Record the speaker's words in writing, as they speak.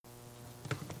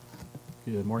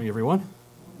Good morning, everyone.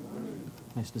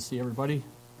 Nice to see everybody.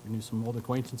 Renew some old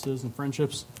acquaintances and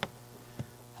friendships.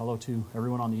 Hello to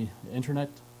everyone on the internet.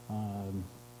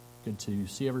 Good to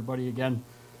see everybody again.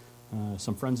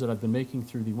 Some friends that I've been making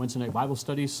through the Wednesday night Bible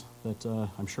studies that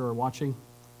I'm sure are watching.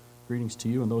 Greetings to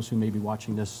you and those who may be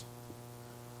watching this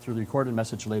through the recorded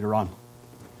message later on.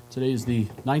 Today is the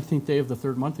 19th day of the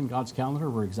third month in God's calendar.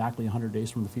 We're exactly 100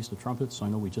 days from the Feast of Trumpets, so I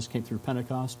know we just came through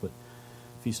Pentecost, but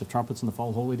Feast of Trumpets and the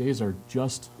Fall Holy Days are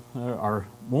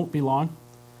won't be long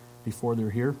before they're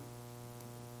here.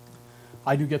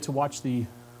 I do get to watch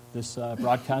this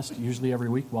broadcast usually every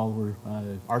week while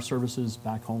our services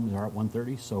back home are at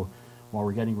 1:30. So while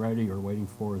we're getting ready or waiting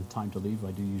for the time to leave,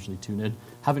 I do usually tune in.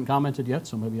 Haven't commented yet,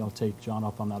 so maybe I'll take John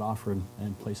up on that offer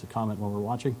and place a comment while we're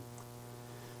watching.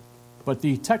 But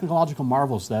the technological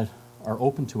marvels that are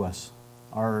open to us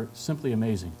are simply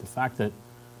amazing. The fact that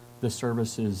this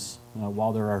service is,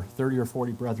 while there are 30 or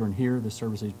 40 brethren here, this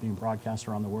service is being broadcast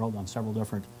around the world on several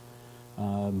different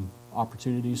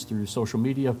opportunities through social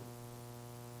media,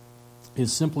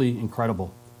 is simply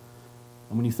incredible.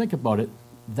 And when you think about it,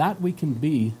 that we can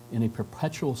be in a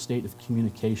perpetual state of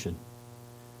communication.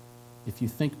 If you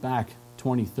think back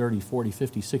 20, 30, 40,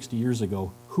 50, 60 years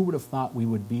ago, who would have thought we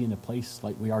would be in a place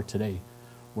like we are today,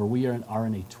 where we are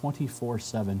in a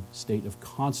 24/7 state of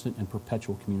constant and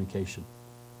perpetual communication?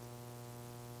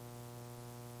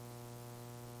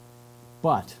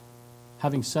 But,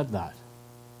 having said that,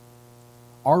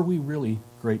 are we really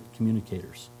great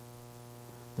communicators?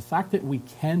 The fact that we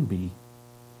can be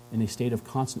in a state of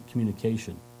constant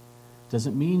communication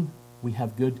doesn't mean we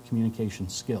have good communication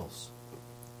skills.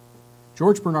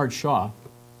 George Bernard Shaw,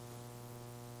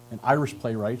 an Irish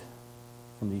playwright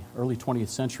from the early 20th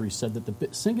century, said that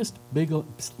the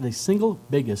single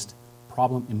biggest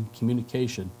problem in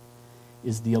communication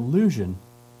is the illusion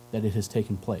that it has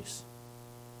taken place.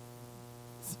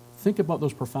 Think about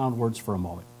those profound words for a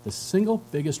moment. The single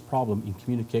biggest problem in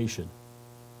communication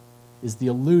is the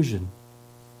illusion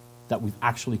that we've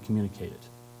actually communicated.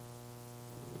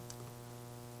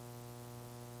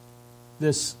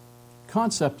 This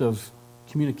concept of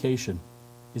communication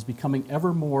is becoming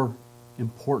ever more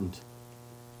important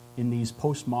in this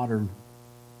postmodern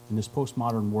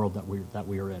world that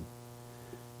we are in.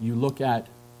 You look at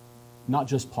not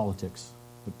just politics,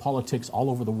 but politics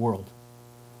all over the world,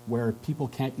 where people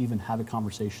can't even have a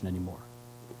conversation anymore.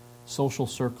 Social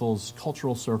circles,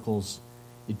 cultural circles,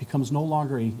 it becomes no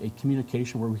longer a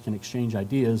communication where we can exchange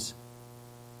ideas,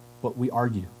 but we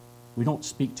argue. We don't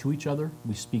speak to each other,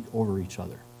 we speak over each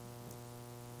other.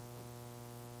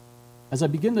 As I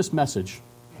begin this message,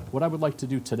 what I would like to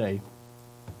do today,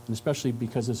 and especially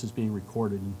because this is being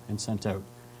recorded and sent out,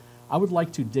 I would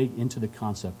like to dig into the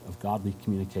concept of godly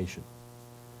communication.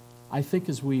 I think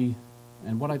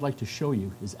and what I'd like to show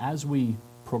you is as we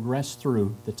progress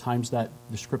through the times that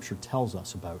the Scripture tells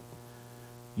us about,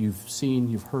 you've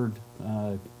heard,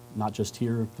 not just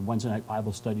here, the Wednesday night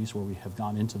Bible studies where we have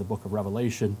gone into the book of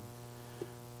Revelation.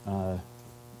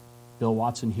 Bill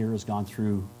Watson here has gone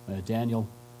through Daniel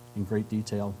in great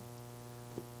detail.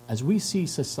 As we see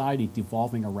society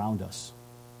devolving around us,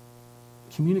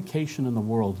 communication in the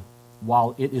world,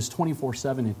 while it is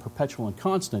 24/7 and perpetual and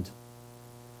constant,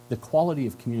 the quality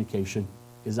of communication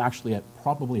is actually at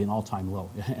probably an all-time low,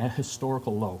 a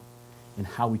historical low in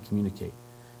how we communicate.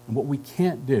 And what we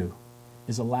can't do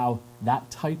is allow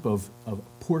that type of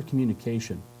poor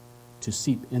communication to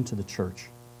seep into the church.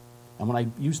 And when I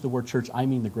use the word church, I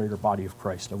mean the greater body of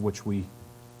Christ, of which we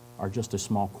are just a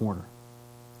small corner.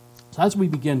 So as we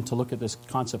begin to look at this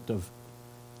concept of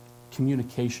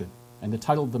communication, and the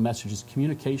title of the message is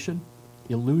Communication,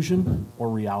 Illusion or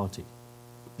Reality?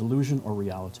 Illusion or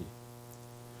reality?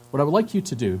 What I would like you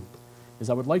to do is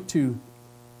I would like to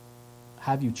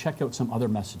have you check out some other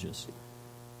messages.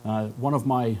 One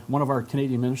of our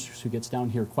Canadian ministers who gets down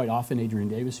here quite often, Adrian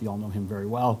Davis, you all know him very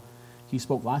well. He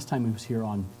spoke last time he was here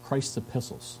on Christ's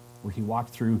epistles, where he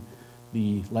walked through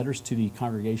the letters to the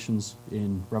congregations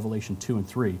in Revelation 2 and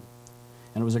 3.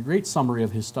 And it was a great summary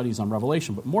of his studies on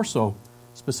Revelation, but more so,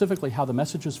 specifically how the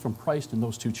messages from Christ in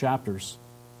those two chapters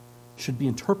should be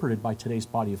interpreted by today's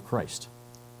body of Christ.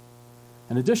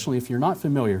 And additionally, if you're not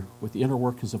familiar with the inner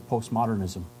workings of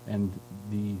postmodernism and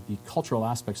the cultural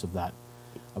aspects of that,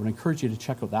 I would encourage you to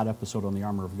check out that episode on the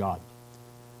armor of God.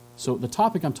 So the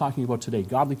topic I'm talking about today,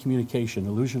 godly communication,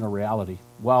 illusion or reality,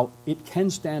 while it can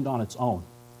stand on its own,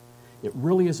 it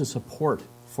really is a support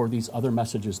for these other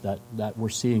messages that we're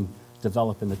seeing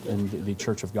develop in the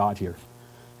Church of God here.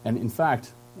 And in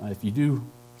fact, if you do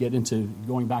get into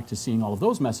going back to seeing all of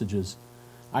those messages,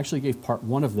 I actually gave part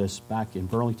one of this back in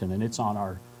Burlington, and it's on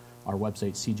our our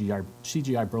website,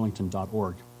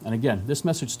 cgiburlington.org. And again, this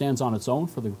message stands on its own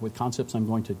for the concepts I'm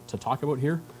going to talk about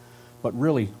here, but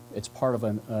really it's part of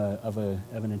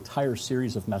an entire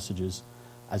series of messages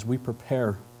as we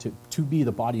prepare to be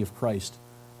the body of Christ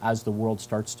as the world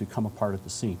starts to come apart at the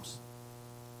seams.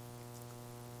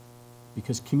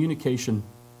 Because communication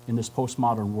in this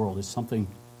postmodern world is something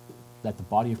that the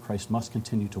body of Christ must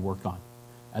continue to work on.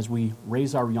 As we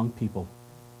raise our young people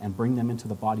and bring them into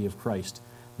the body of Christ,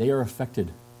 they are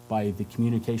affected by the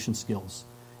communication skills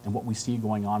and what we see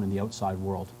going on in the outside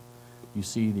world. You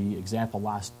see the example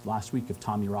last week of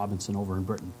Tommy Robinson over in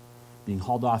Britain, being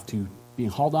hauled off to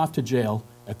jail,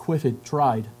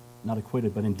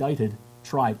 indicted,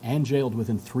 tried, and jailed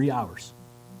within 3 hours.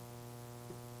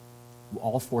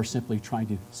 All for simply trying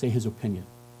to say his opinion.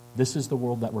 This is the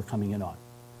world that we're coming in on.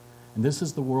 And this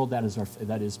is the world that is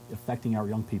affecting our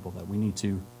young people, that we need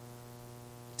to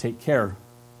take care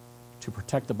to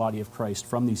protect the body of Christ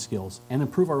from these skills and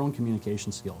improve our own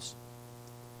communication skills.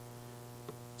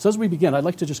 So as we begin, I'd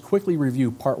like to just quickly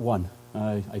review part one.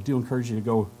 I do encourage you to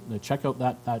go check out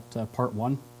that part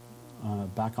one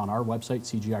back on our website,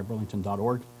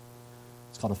 cgiburlington.org.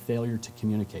 It's called A Failure to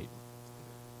Communicate.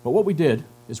 But what we did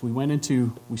is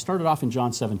we started off in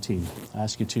John 17. I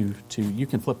ask you to you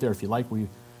can flip there if you like.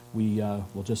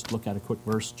 We'll just look at a quick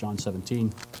verse, John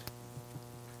 17.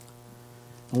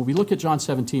 And when we look at John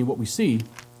 17, what we see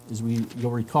is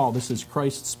you'll recall, this is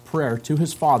Christ's prayer to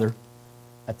his Father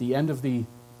at the end of the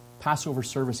Passover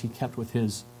service he kept with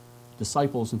his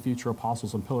disciples and future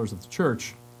apostles and pillars of the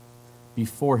church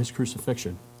before his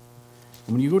crucifixion.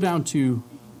 And when you go down to,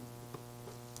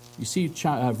 you see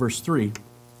verse 3,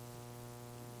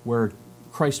 where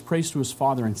Christ prays to his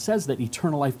Father and says that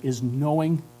eternal life is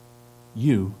knowing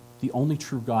you, the only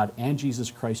true God, and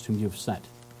Jesus Christ whom you have sent.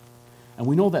 And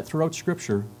we know that throughout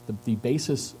Scripture, the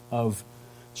basis of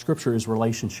Scripture is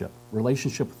relationship.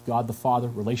 Relationship with God the Father,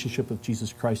 relationship with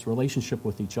Jesus Christ, relationship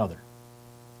with each other.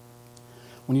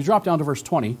 When you drop down to verse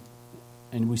 20,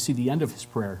 and we see the end of his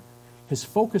prayer, his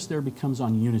focus there becomes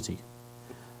on unity.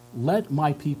 Let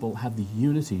my people have the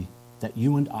unity that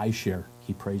you and I share,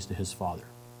 he prays to his Father.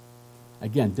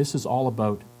 Again, this is all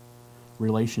about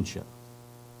relationship.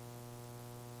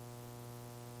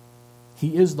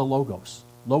 He is the Logos.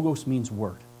 Logos means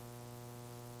word.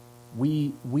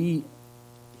 We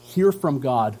hear from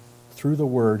God through the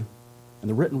word, and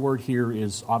the written word here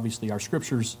is obviously our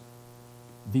scriptures,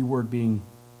 the word being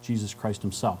Jesus Christ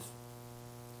himself.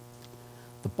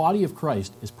 The body of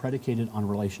Christ is predicated on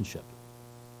relationship.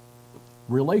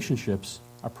 Relationships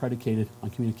are predicated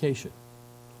on communication.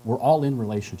 We're all in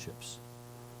relationships.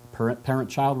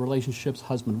 Parent-child relationships,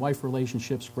 husband-wife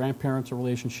relationships, grandparents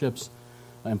relationships,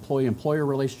 employee-employer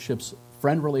relationships,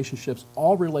 friend relationships.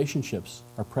 All relationships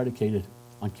are predicated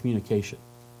on communication.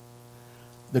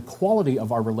 The quality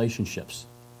of our relationships,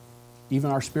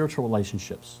 even our spiritual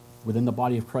relationships within the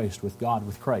body of Christ, with God,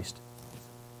 with Christ,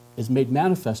 is made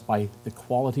manifest by the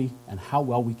quality and how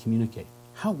well we communicate.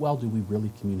 How well do we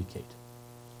really communicate?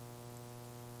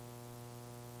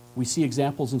 We see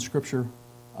examples in Scripture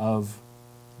of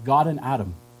God and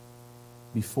Adam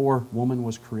before woman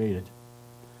was created.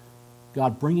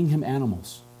 God bringing him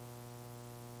animals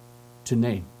to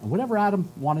name. And whatever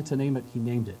Adam wanted to name it, he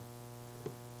named it.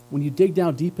 When you dig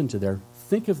down deep into there,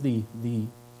 think of the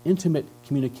intimate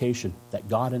communication that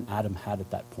God and Adam had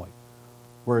at that point,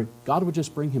 where God would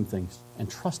just bring him things and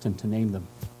trust him to name them.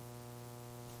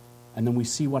 And then we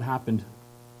see what happened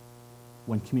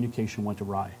when communication went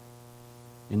awry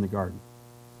in the garden.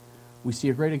 We see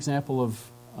a great example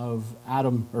of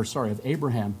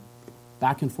Abraham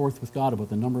back and forth with God about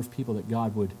the number of people that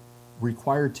God would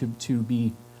require to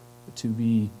be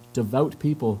devout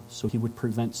people so he would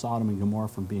prevent Sodom and Gomorrah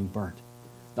from being burnt.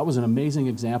 That was an amazing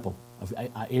example of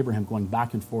Abraham going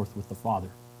back and forth with the Father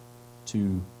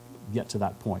to get to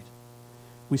that point.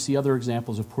 We see other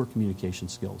examples of poor communication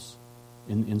skills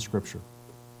in Scripture.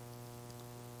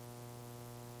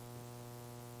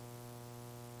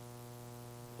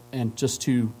 And just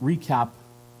to recap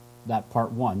that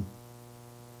part one,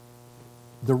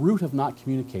 the root of not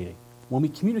communicating. When we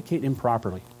communicate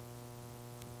improperly,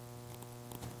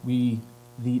 the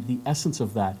essence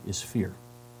of that is fear.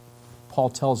 Paul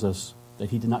tells us that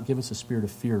he did not give us a spirit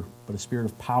of fear, but a spirit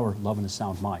of power, love, and a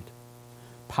sound mind.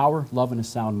 Power, love, and a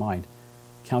sound mind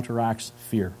counteracts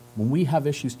fear. When we have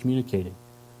issues communicating,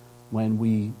 when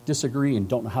we disagree and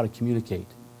don't know how to communicate,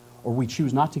 or we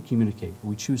choose not to communicate,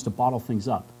 or we choose to bottle things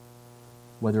up,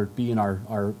 whether it be in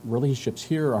our relationships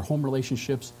here, our home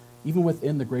relationships, even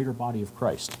within the greater body of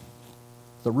Christ,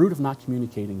 the root of not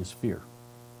communicating is fear.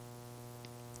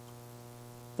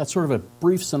 That's sort of a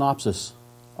brief synopsis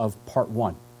of part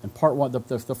one. And part one,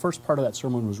 the first part of that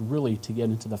sermon was really to get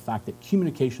into the fact that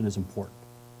communication is important.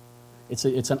 It's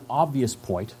an obvious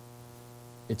point.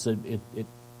 It's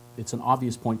an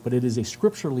obvious point, but it is a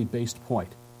scripturally based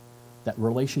point that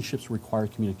relationships require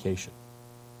communication,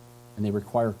 and they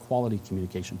require quality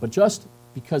communication. But just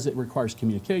because it requires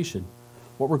communication,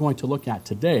 what we're going to look at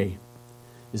today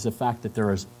is the fact that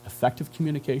there is effective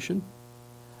communication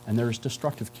and there is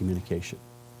destructive communication,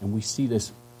 and we see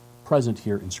this present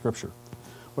here in Scripture.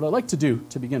 What I'd like to do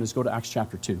to begin is go to Acts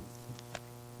chapter 2.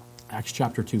 Acts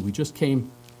chapter 2. We just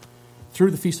came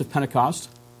through the Feast of Pentecost.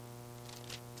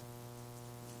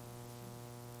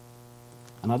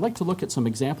 And I'd like to look at some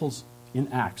examples in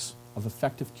Acts of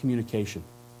effective communication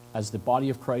as the body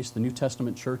of Christ, the New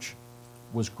Testament church,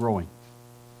 was growing,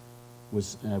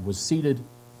 was seated,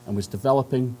 and was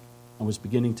developing, and was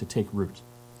beginning to take root.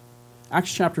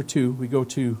 Acts chapter 2, we go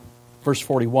to verse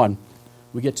 41.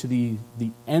 We get to the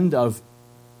end of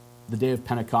the day of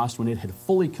Pentecost, when it had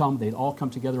fully come. They'd all come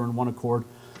together in one accord.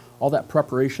 All that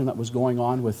preparation that was going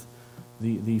on with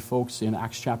the folks in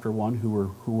Acts chapter 1 who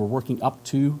were working up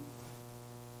to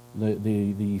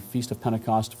the Feast of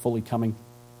Pentecost fully coming.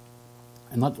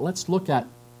 And let's look at,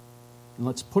 and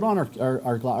let's put on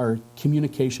our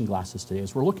communication glasses today.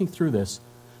 As we're looking through this,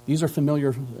 these are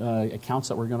familiar accounts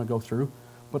that we're going to go through,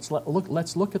 but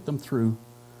let's look at them through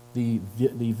the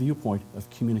viewpoint of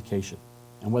communication,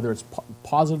 and whether it's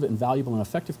positive and valuable and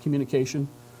effective communication,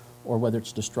 or whether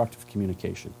it's destructive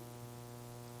communication.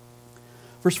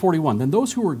 Verse 41, then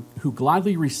those who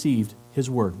gladly received his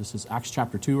word, this is Acts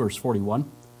chapter 2, verse 41,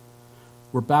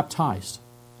 were baptized.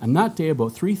 And that day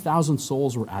about 3,000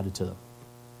 souls were added to them.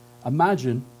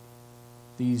 Imagine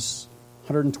these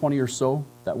 120 or so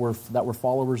that were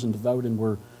followers and devout and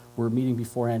were meeting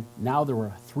beforehand. Now there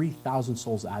were 3,000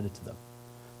 souls added to them.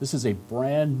 This is a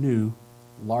brand new,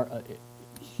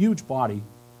 huge body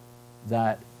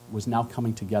that was now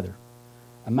coming together.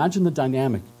 Imagine the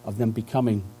dynamic of them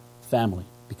becoming family,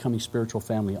 becoming spiritual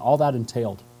family, all that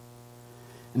entailed.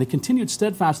 And they continued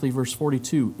steadfastly, verse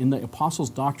 42, in the apostles'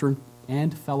 doctrine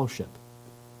and fellowship.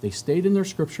 They stayed in their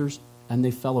scriptures and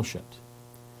they fellowshipped.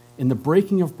 In the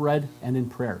breaking of bread and in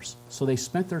prayers. So they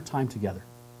spent their time together.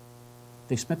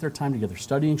 They spent their time together,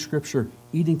 studying scripture,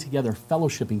 eating together,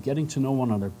 fellowshipping, getting to know one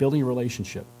another, building a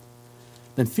relationship.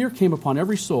 Then fear came upon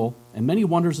every soul, and many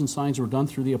wonders and signs were done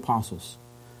through the apostles.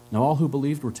 Now all who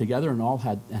believed were together and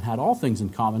had all things in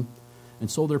common,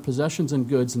 and sold their possessions and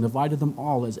goods, and divided them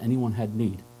all as anyone had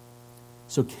need.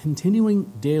 So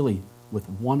continuing daily with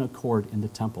one accord in the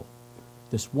temple,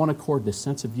 this one accord, this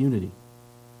sense of unity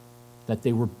that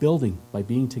they were building by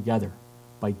being together,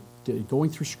 by going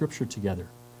through Scripture together,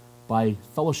 by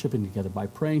fellowshipping together, by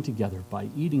praying together, by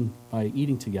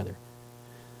eating together.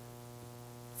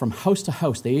 From house to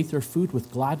house, they ate their food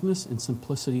with gladness and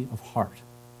simplicity of heart,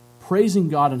 praising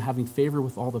God and having favor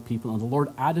with all the people. And the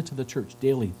Lord added to the church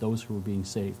daily those who were being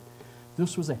saved.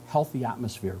 This was a healthy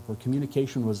atmosphere where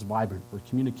communication was vibrant, where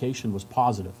communication was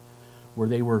positive, where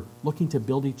they were looking to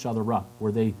build each other up,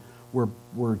 where they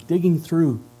were digging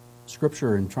through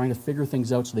Scripture and trying to figure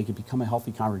things out so they could become a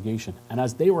healthy congregation. And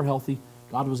as they were healthy,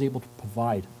 God was able to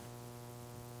provide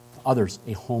others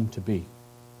a home to be.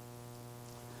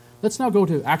 Let's now go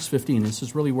to Acts 15. This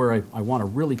is really where I want to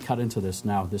really cut into this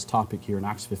now, this topic here in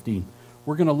Acts 15.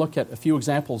 We're going to look at a few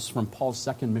examples from Paul's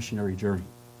second missionary journey.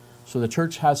 So the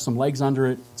church has some legs under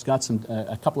it. It's got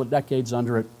a couple of decades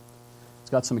under it.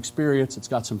 It's got some experience. It's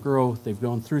got some growth. They've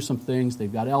gone through some things.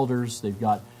 They've got elders. They've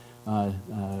got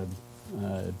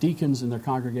deacons in their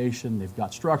congregation. They've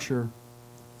got structure.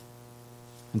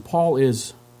 And Paul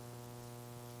is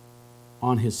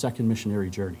on his second missionary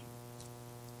journey.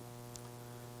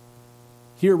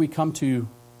 Here we come to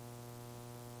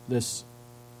this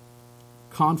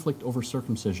conflict over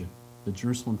circumcision, the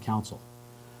Jerusalem Council.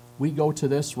 We go to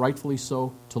this, rightfully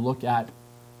so, to look at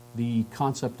the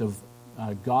concept of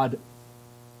God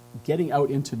getting out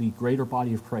into the greater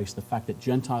body of Christ, the fact that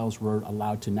Gentiles were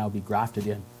allowed to now be grafted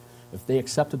in. If they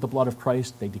accepted the blood of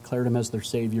Christ, they declared him as their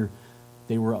Savior,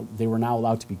 they were now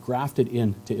allowed to be grafted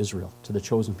in to Israel, to the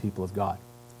chosen people of God.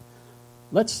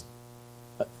 Let's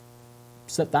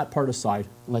set that part aside,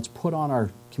 and let's put on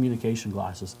our communication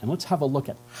glasses, and let's have a look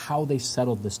at how they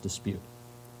settled this dispute.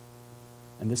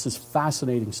 And this is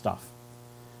fascinating stuff.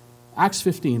 Acts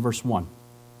 15, verse 1.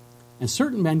 And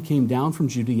certain men came down from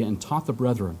Judea and taught the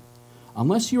brethren,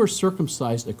 unless you are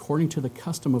circumcised according to the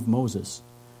custom of Moses,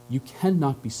 you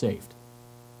cannot be saved.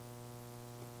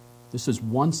 This is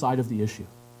one side of the issue.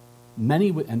 Many,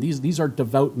 and these are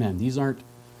devout men. These aren't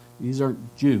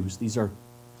Jews. These are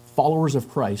followers of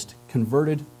Christ,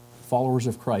 converted followers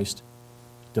of Christ,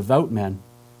 devout men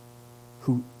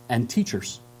and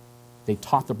teachers. They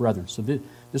taught the brethren. So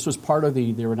this was part of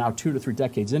they were now 2 to 3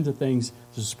 decades into things.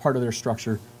 This is part of their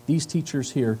structure. These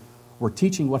teachers here were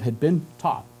teaching what had been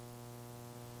taught.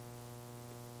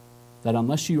 That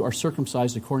unless you are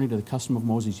circumcised according to the custom of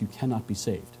Moses, you cannot be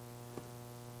saved.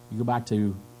 You go back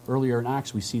to earlier in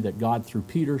Acts, we see that God, through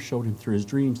Peter, showed him through his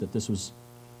dreams that this was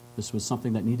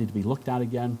something that needed to be looked at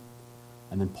again.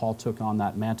 And then Paul took on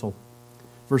that mantle.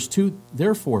 Verse 2,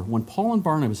 therefore, when Paul and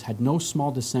Barnabas had no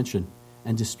small dissension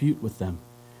and dispute with them,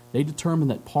 they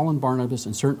determined that Paul and Barnabas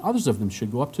and certain others of them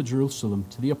should go up to Jerusalem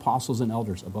to the apostles and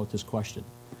elders about this question.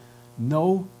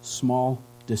 No small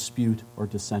dispute or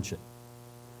dissension.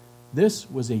 This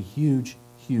was a huge,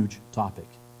 huge topic.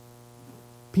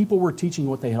 People were teaching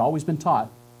what they had always been taught,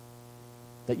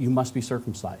 that you must be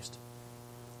circumcised.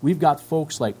 We've got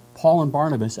folks like Paul and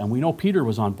Barnabas, and we know Peter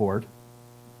was on board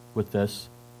with this,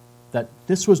 that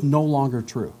this was no longer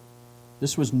true.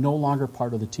 This was no longer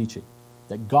part of the teaching.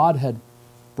 That God had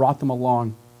brought them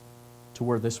along to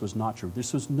where this was not true.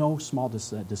 This was no small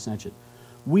dissension.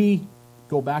 We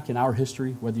go back in our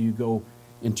history, whether you go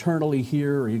internally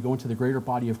here or you go into the greater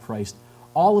body of Christ,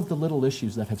 all of the little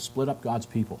issues that have split up God's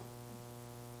people.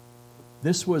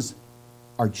 This was,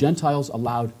 are Gentiles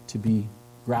allowed to be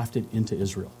grafted into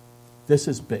Israel? This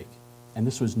is big, and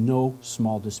this was no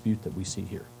small dispute that we see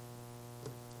here.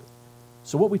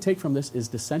 So what we take from this is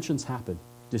dissensions happen.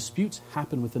 Disputes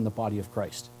happen within the body of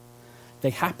Christ.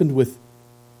 They happened with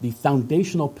the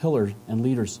foundational pillars and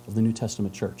leaders of the New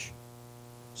Testament church.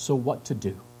 So what to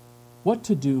do? What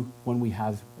to do when we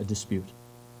have a dispute?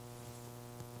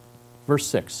 Verse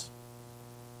 6.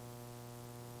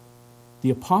 The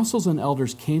apostles and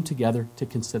elders came together to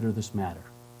consider this matter.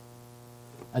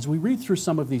 As we read through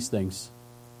some of these things,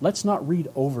 let's not read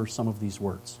over some of these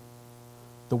words.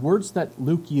 The words that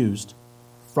Luke used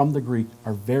from the Greek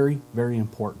are very, very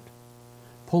important.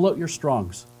 Pull out your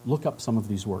Strongs. Look up some of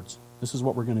these words. This is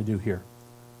what we're going to do here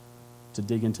to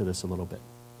dig into this a little bit.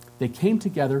 They came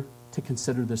together to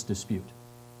consider this dispute.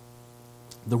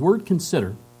 The word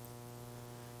consider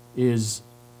is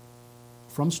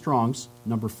from Strong's,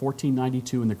 number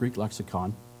 1492 in the Greek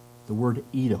lexicon, the word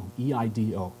eido,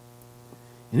 E-I-D-O.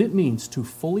 And it means to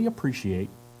fully appreciate,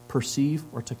 perceive,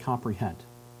 or to comprehend.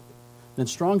 Then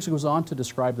Strong's goes on to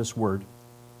describe this word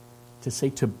to say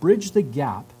to bridge the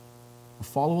gap,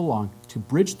 follow along, to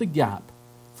bridge the gap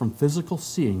from physical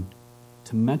seeing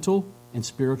to mental and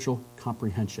spiritual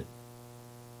comprehension.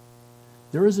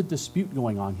 There is a dispute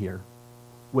going on here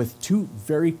with two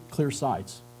very clear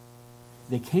sides.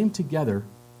 They came together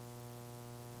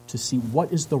to see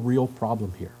what is the real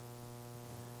problem here.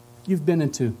 You've been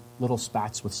into little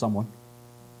spats with someone,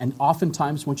 and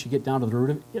oftentimes once you get down to the root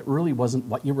of it, it really wasn't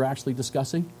what you were actually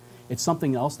discussing. It's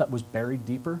something else that was buried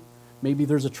deeper. Maybe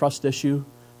there's a trust issue.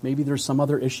 Maybe there's some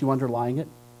other issue underlying it.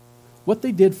 What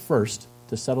they did first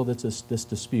to settle this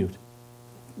dispute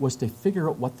was to figure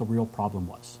out what the real problem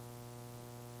was.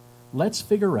 Let's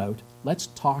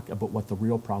talk about what the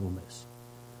real problem is.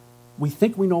 We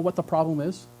think we know what the problem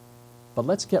is, but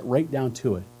let's get right down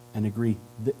to it and agree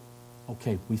that,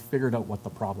 okay, we figured out what the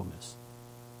problem is.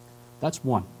 That's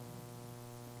one.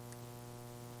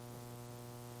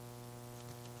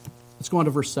 Let's go on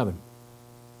to verse 7.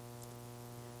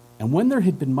 And when there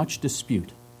had been much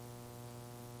dispute,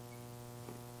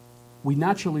 we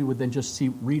naturally would then just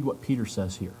read what Peter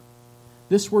says here.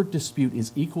 This word dispute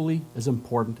is equally as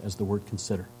important as the word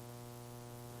consider.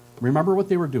 Remember what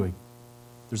they were doing.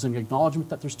 There's an acknowledgement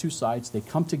that there's two sides. They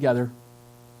come together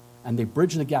and they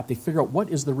bridge the gap. They figure out what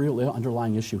is the real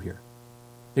underlying issue here.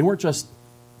 They weren't just,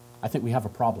 I think we have a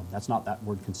problem. That's not that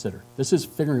word consider. This is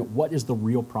figuring out what is the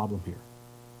real problem here.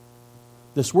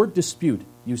 This word dispute,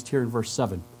 used here in verse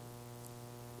 7,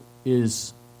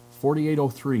 is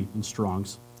 4803 in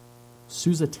Strong's.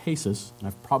 Susatesis, and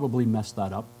I've probably messed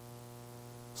that up.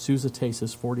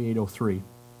 Susatesis, 4803.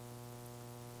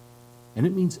 And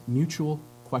it means mutual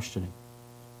questioning.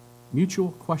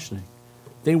 Mutual questioning.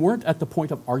 They weren't at the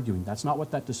point of arguing. That's not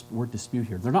what that word dispute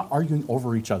here. They're not arguing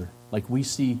over each other like we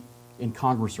see in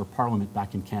Congress or Parliament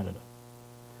back in Canada.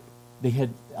 They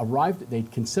had arrived,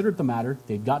 they'd considered the matter,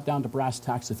 they'd got down to brass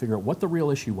tacks to figure out what the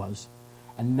real issue was,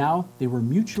 and now they were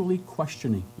mutually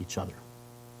questioning each other.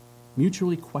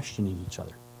 Mutually questioning each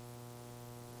other.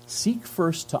 Seek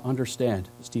first to understand,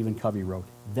 Stephen Covey wrote,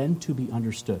 then to be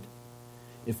understood.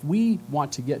 If we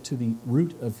want to get to the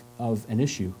root of an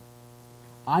issue,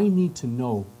 I need to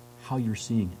know how you're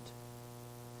seeing it.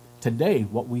 Today,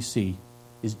 what we see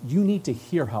is you need to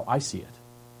hear how I see it.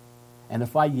 And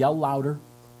if I yell louder,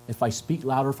 if I speak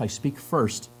louder, if I speak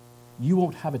first, you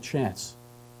won't have a chance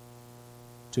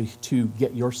to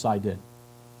get your side in.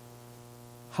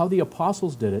 How the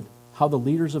apostles did it, how the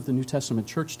leaders of the New Testament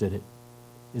church did it,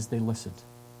 is they listened.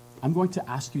 I'm going to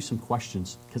ask you some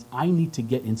questions because I need to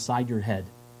get inside your head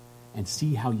and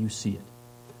see how you see it.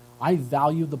 I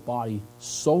value the body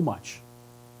so much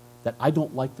that I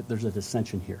don't like that there's a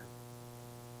dissension here.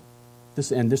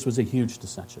 This was a huge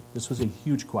dissension. This was a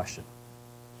huge question.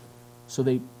 So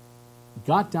they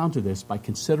got down to this by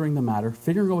considering the matter,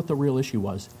 figuring out what the real issue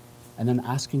was, and then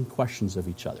asking questions of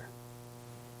each other.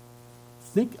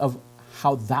 Think of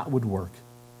how that would work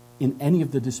in any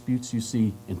of the disputes you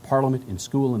see in Parliament, in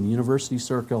school, in the university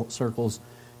circles,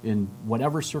 in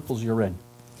whatever circles you're in.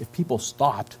 If people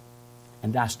stopped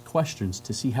and asked questions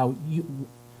to see how you...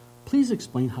 Please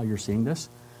explain how you're seeing this.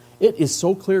 It is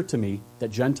so clear to me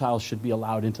that Gentiles should be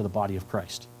allowed into the body of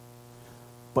Christ.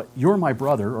 But you're my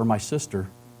brother or my sister,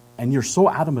 and you're so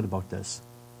adamant about this.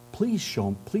 Please show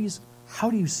them. Please, how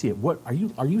do you see it? What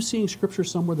are you seeing Scripture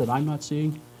somewhere that I'm not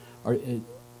seeing?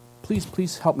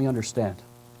 Please help me understand.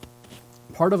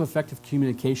 Part of effective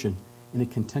communication in a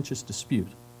contentious dispute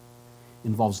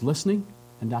involves listening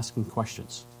and asking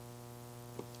questions.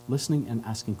 Listening and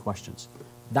asking questions.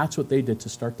 That's what they did to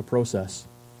start the process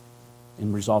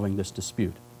in resolving this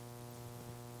dispute.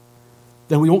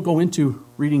 Then we won't go into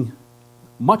reading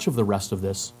much of the rest of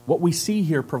this. What we see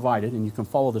here provided, and you can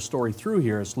follow the story through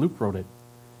here as Luke wrote it,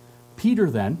 Peter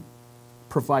then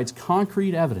provides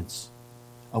concrete evidence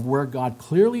of where God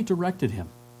clearly directed him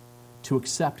to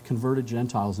accept converted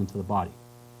Gentiles into the body.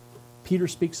 Peter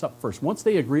speaks up first. Once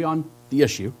they agree on the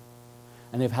issue,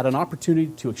 and they've had an opportunity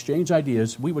to exchange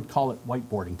ideas, we would call it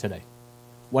whiteboarding today.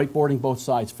 Whiteboarding both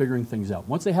sides, figuring things out.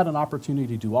 Once they had an opportunity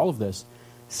to do all of this,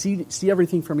 see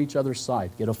everything from each other's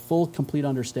side, get a full, complete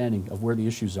understanding of where the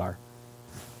issues are,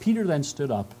 Peter then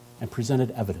stood up and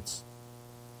presented evidence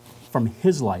from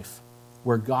his life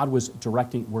where God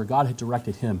had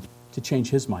directed him to change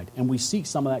his mind. And we see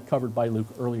some of that covered by Luke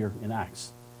earlier in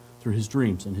Acts through his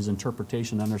dreams and his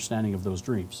interpretation and understanding of those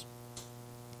dreams.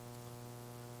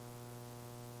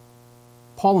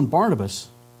 Paul and Barnabas,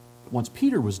 once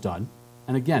Peter was done,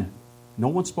 and again, no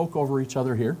one spoke over each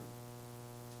other here.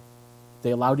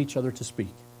 They allowed each other to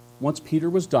speak. Once Peter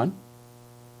was done,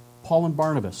 Paul and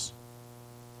Barnabas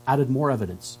added more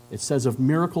evidence. It says of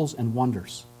miracles and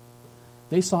wonders.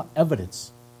 They saw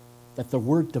evidence that the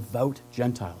word devout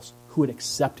Gentiles who had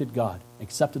accepted God,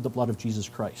 accepted the blood of Jesus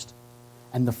Christ,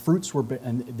 and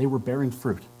they were bearing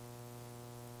fruit.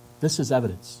 This is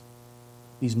evidence.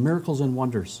 These miracles and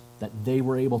wonders that they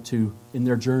were able to, in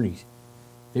their journey,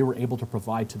 they were able to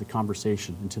provide to the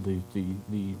conversation and to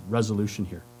the resolution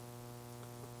here.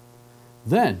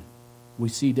 Then we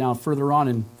see down further on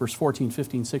in verse 14,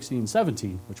 15, 16, and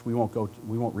 17, which we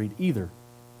won't read either.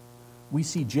 We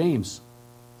see James.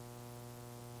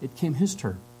 It came his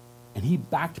turn, and he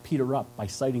backed Peter up by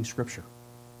citing Scripture,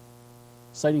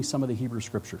 citing some of the Hebrew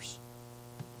Scriptures.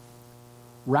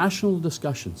 Rational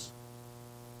discussions,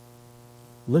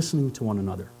 listening to one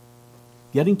another,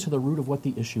 getting to the root of what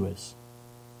the issue is,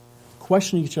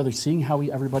 questioning each other, seeing how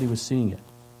everybody was seeing it,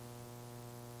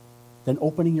 then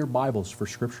opening your Bibles for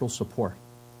scriptural support,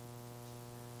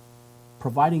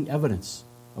 providing evidence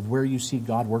of where you see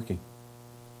God working.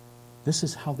 This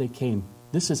is how they came.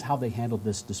 This is how they handled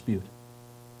this dispute.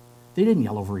 They didn't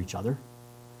yell over each other.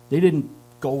 They didn't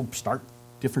go start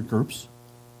different groups.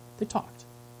 They talked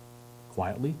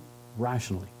quietly,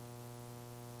 rationally.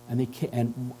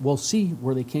 And we'll see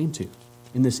where they came to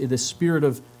in this spirit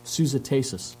of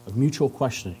sousatesis, of mutual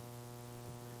questioning.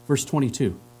 Verse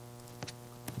 22.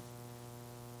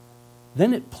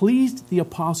 Then it pleased the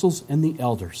apostles and the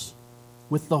elders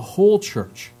with the whole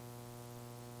church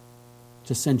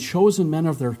to send chosen men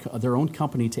of their own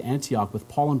company to Antioch with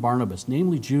Paul and Barnabas,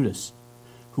 namely Judas,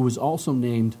 who was also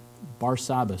named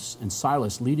Barsabbas, and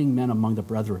Silas, leading men among the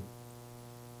brethren.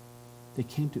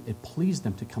 It pleased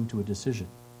them to come to a decision.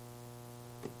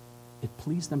 It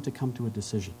pleased them to come to a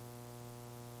decision.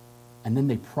 And then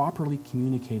they properly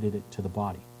communicated it to the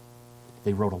body.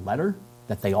 They wrote a letter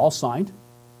that they all signed.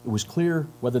 It was clear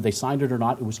whether they signed it or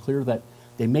not. It was clear that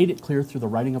they made it clear through the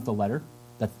writing of the letter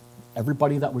that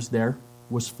everybody that was there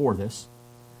was for this.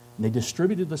 And they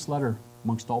distributed this letter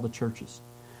amongst all the churches.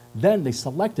 Then they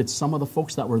selected some of the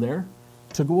folks that were there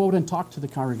to go out and talk to the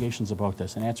congregations about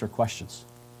this and answer questions.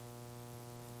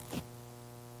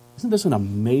 Isn't this an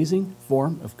amazing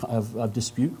form of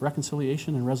dispute,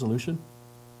 reconciliation, and resolution?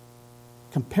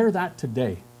 Compare that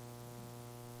today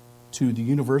to the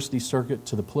university circuit,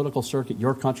 to the political circuit,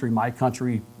 your country, my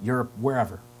country, Europe,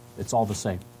 wherever. It's all the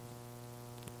same.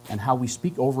 And how we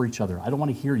speak over each other. I don't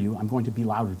want to hear you. I'm going to be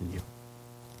louder than you.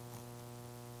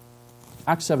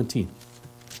 Acts 17.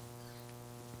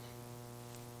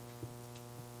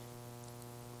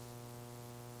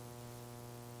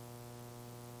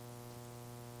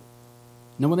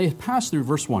 Now when they had passed through,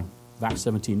 verse 1 of Acts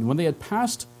 17, when they had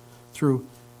passed through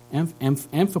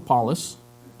Amphipolis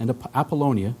and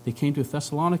Apollonia, they came to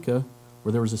Thessalonica,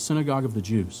 where there was a synagogue of the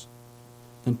Jews.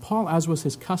 Then Paul, as was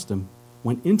his custom,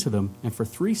 went into them, and for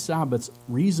 3 Sabbaths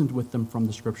reasoned with them from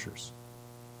the Scriptures.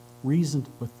 Reasoned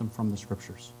with them from the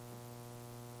Scriptures.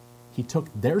 He took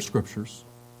their Scriptures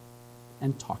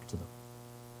and talked to them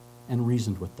and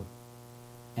reasoned with them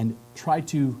and tried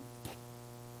to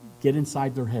get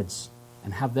inside their heads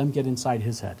and have them get inside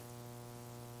his head.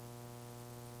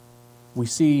 We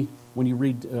see, when you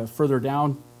read further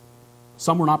down,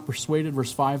 some were not persuaded.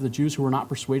 Verse 5, the Jews who were not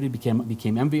persuaded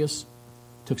became envious,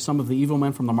 took some of the evil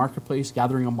men from the marketplace,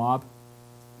 gathering a mob.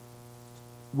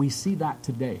 We see that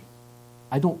today.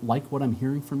 I don't like what I'm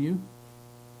hearing from you,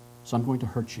 so I'm going to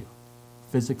hurt you.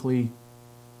 Physically,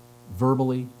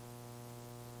 verbally.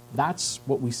 That's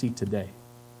what we see today.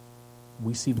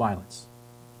 We see violence.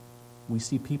 We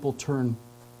see people turn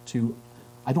to,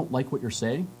 I don't like what you're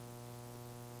saying,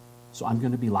 so I'm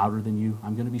going to be louder than you.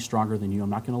 I'm going to be stronger than you. I'm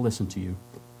not going to listen to you.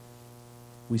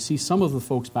 We see some of the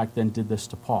folks back then did this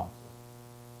to Paul.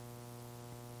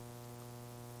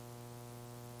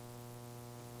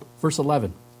 Verse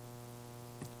 11.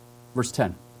 Verse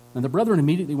 10. And the brethren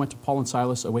immediately went to Paul and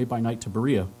Silas away by night to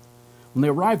Berea. When they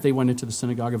arrived, they went into the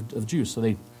synagogue of Jews. So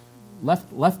they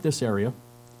left this area.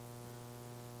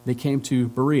 They came to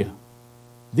Berea.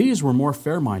 These were more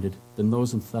fair-minded than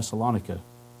those in Thessalonica,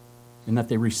 in that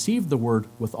they received the word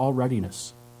with all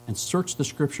readiness and searched the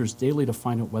Scriptures daily to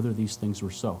find out whether these things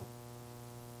were so.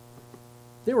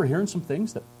 They were hearing some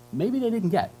things that maybe they didn't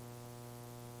get.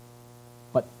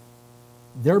 But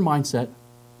their mindset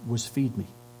was, feed me.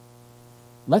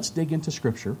 Let's dig into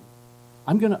Scripture.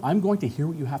 I'm going to hear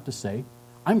what you have to say.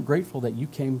 I'm grateful that you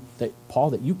came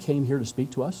here to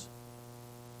speak to us.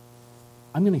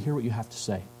 I'm going to hear what you have to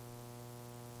say.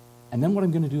 And then what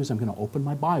I'm going to do is I'm going to open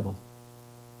my Bible,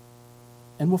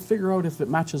 and we'll figure out if it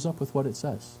matches up with what it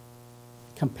says.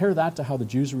 Compare that to how the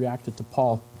Jews reacted to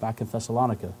Paul back in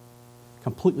Thessalonica.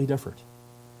 Completely different.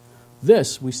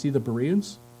 This, we see the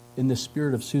Bereans in the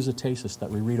spirit of Susatesis that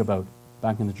we read about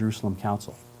back in the Jerusalem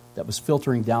Council, that was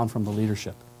filtering down from the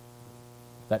leadership,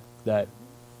 that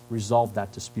resolved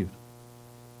that dispute.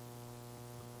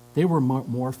 They were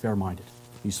more fair-minded,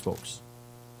 these folks.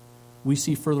 We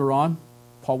see further on,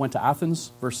 Paul went to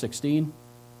Athens, verse 16.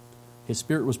 His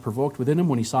spirit was provoked within him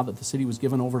when he saw that the city was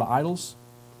given over to idols.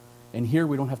 And here,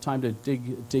 we don't have time to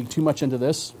dig too much into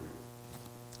this,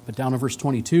 but down in verse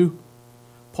 22,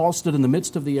 Paul stood in the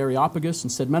midst of the Areopagus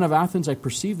and said, Men of Athens, I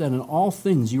perceive that in all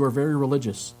things you are very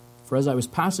religious. For as I was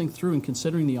passing through and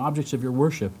considering the objects of your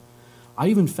worship, I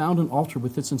even found an altar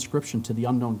with its inscription, to the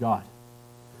unknown God.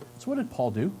 So what did Paul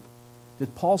do?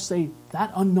 Did Paul say,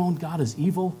 that unknown God is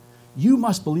evil? You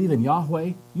must believe in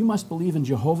Yahweh. You must believe in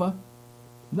Jehovah.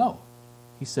 No.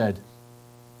 He said,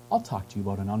 I'll talk to you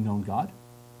about an unknown God.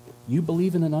 You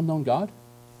believe in an unknown God?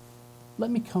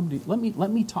 Let me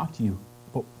talk to you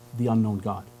about the unknown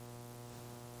God.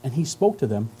 And he spoke to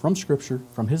them from Scripture,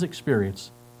 from his experience,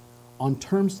 on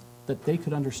terms that they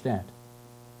could understand.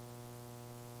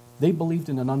 They believed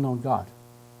in an unknown God,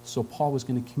 so Paul was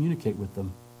going to communicate with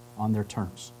them on their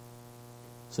terms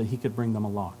so he could bring them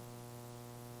along.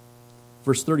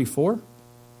 Verse 34,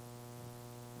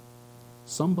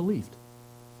 some believed.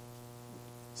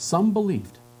 Some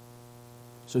believed.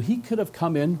 So he could have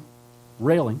come in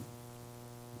railing,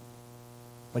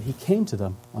 but he came to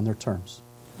them on their terms.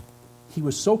 He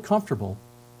was so comfortable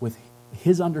with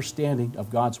his understanding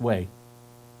of God's way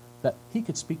that he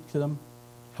could speak to them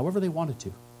however they wanted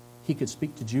to. He could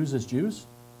speak to Jews as Jews.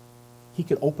 He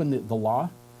could open the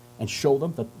law and show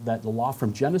them that the law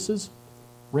from Genesis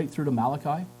right through to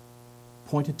Malachi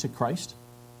pointed to Christ.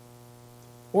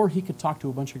 Or he could talk to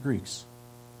a bunch of Greeks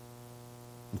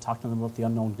and talk to them about the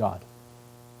unknown God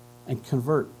and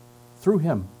convert. Through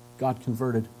him, God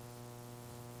converted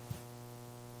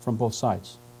from both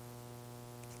sides.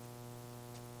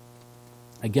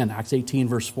 Again, Acts 18,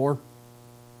 verse 4,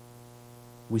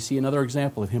 we see another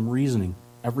example of him reasoning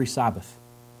every Sabbath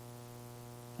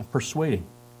and persuading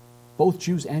both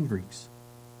Jews and Greeks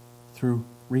through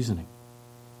reasoning.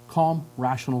 Calm,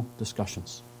 rational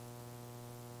discussions.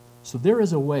 So there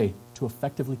is a way to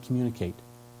effectively communicate,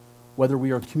 whether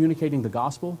we are communicating the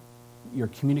gospel, you're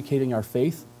communicating our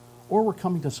faith, or we're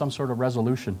coming to some sort of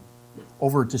resolution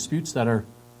over disputes that are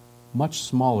much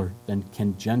smaller than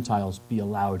can Gentiles be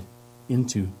allowed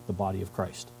into the body of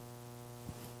Christ.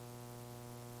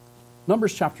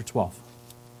 Numbers chapter 12.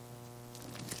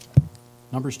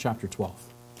 Numbers chapter 12.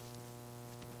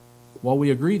 While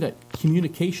we agree that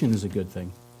communication is a good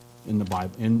thing in the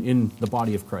Bible, in the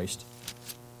body of Christ,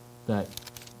 that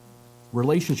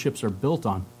relationships are built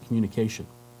on communication.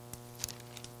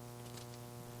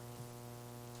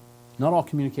 Not all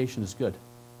communication is good.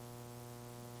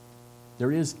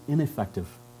 There is ineffective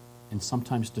and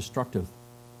sometimes destructive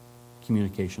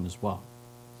communication as well.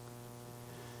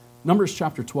 Numbers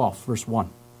chapter 12, verse 1.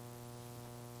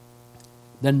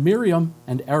 Then Miriam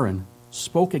and Aaron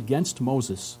spoke against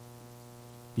Moses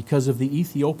because of the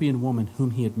Ethiopian woman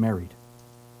whom he had married.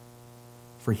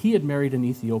 For he had married an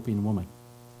Ethiopian woman.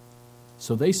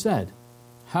 So they said,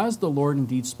 has the Lord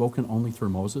indeed spoken only through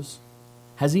Moses?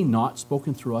 Has he not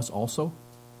spoken through us also?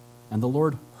 And the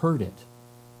Lord heard it.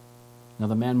 Now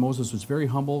the man Moses was very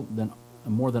humble,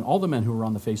 more than all the men who were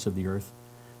on the face of the earth.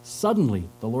 Suddenly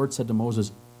the Lord said to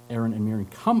Moses, Aaron, and Miriam,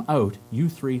 come out, you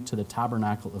three, to the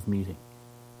tabernacle of meeting.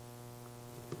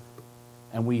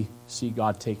 And we see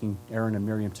God taking Aaron and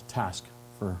Miriam to task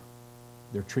for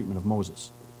their treatment of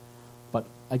Moses. But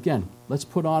again, let's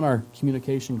put on our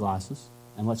communication glasses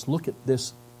and let's look at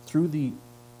this through the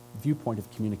viewpoint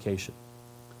of communication.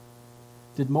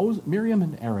 Did Miriam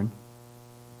and Aaron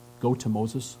go to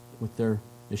Moses with their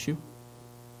issue?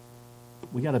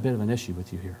 We got a bit of an issue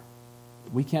with you here.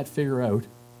 We can't figure out,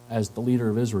 as the leader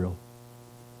of Israel,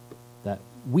 that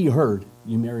we heard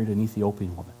you married an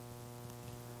Ethiopian woman.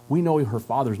 We know her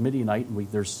father's Midianite,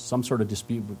 and there's some sort of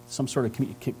dispute, some sort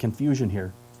of confusion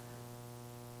here.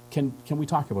 Can we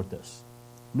talk about this?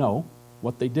 No.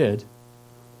 What they did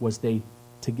was they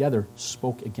together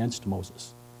spoke against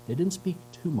Moses. They didn't speak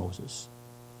to Moses.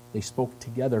 They spoke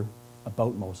together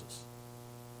about Moses.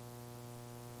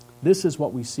 This is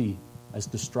what we see as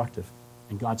destructive,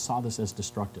 and God saw this as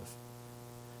destructive.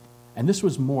 And this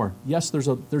was more. Yes, there's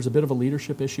a bit of a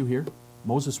leadership issue here.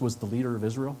 Moses was the leader of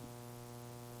Israel,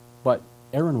 but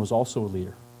Aaron was also a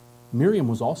leader. Miriam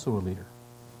was also a leader.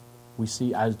 We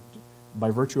see, as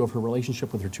by virtue of her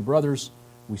relationship with her two brothers,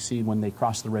 we see when they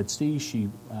crossed the Red Sea, she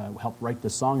helped write the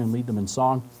song and lead them in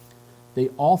song.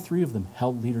 All three of them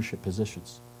held leadership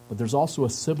positions. But there's also a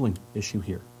sibling issue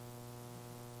here.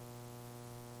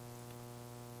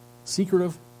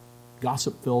 Secretive,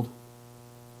 gossip-filled,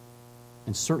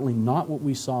 and certainly not what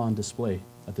we saw on display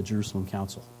at the Jerusalem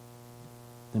Council.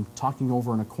 Them talking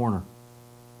over in a corner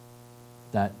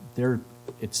that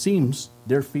it seems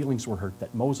their feelings were hurt,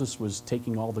 that Moses was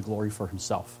taking all the glory for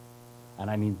himself.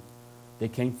 And I mean, they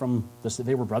came from,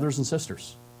 they were brothers and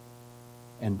sisters.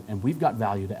 And we've got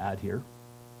value to add here.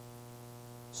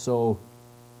 So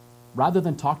rather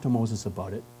than talk to Moses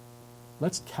about it,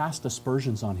 let's cast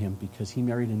aspersions on him because he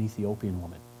married an Ethiopian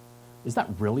woman. Is that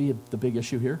really the big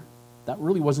issue here? That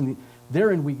really wasn't.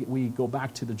 Therein we go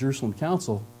back to the Jerusalem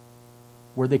Council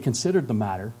where they considered the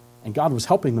matter, and God was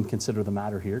helping them consider the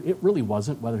matter here. It really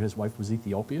wasn't whether his wife was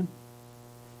Ethiopian.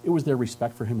 It was their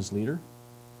respect for him as leader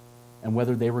and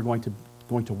whether they were going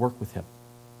to work with him.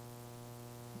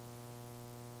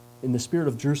 In the spirit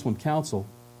of Jerusalem Council,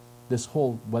 this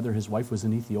whole whether his wife was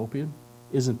an Ethiopian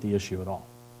isn't the issue at all.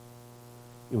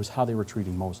 It was how they were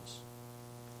treating Moses.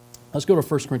 Let's go to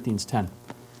 1 Corinthians 10.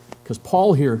 Because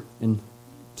Paul here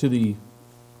to the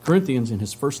Corinthians in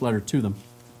his first letter to them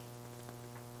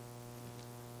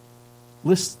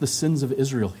lists the sins of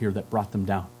Israel here that brought them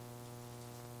down.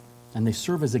 And they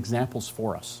serve as examples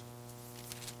for us.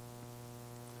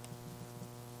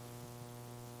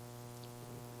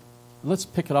 Let's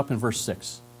pick it up in verse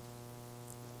 6.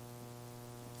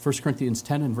 1 Corinthians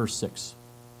 10 and verse 6.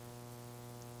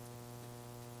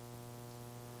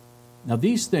 Now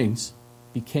these things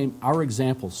became our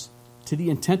examples to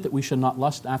the intent that we should not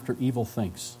lust after evil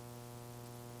things,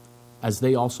 as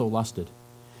they also lusted.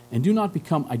 And do not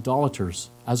become idolaters,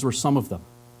 as were some of them.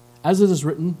 As it is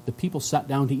written, the people sat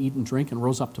down to eat and drink and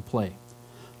rose up to play.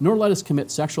 Nor let us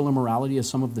commit sexual immorality, as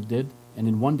some of them did, and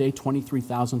in one day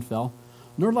 23,000 fell.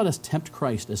 Nor let us tempt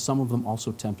Christ, as some of them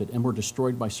also tempted, and were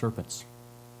destroyed by serpents.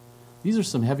 These are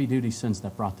some heavy-duty sins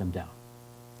that brought them down.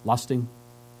 Lusting,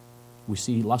 we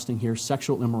see lusting here,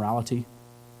 sexual immorality,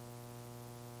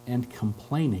 and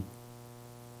complaining.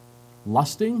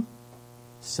 Lusting,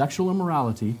 sexual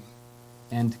immorality,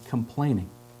 and complaining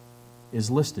is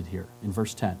listed here in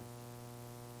verse 10.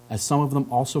 As some of them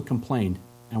also complained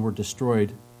and were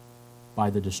destroyed by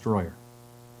the destroyer.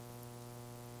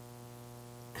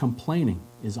 Complaining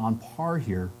is on par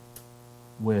here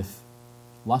with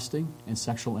lusting and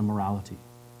sexual immorality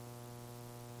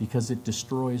because it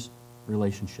destroys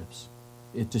relationships.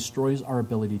 It destroys our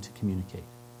ability to communicate.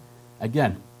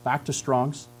 Again, back to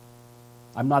Strong's.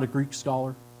 I'm not a Greek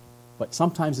scholar, but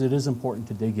sometimes it is important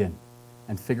to dig in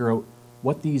and figure out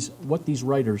what these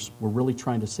writers were really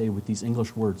trying to say with these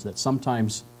English words that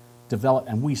sometimes develop.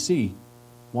 And we see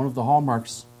one of the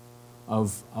hallmarks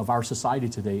of our society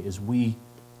today is we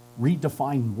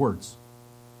redefine words.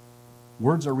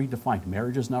 Words are redefined.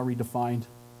 Marriage is now redefined.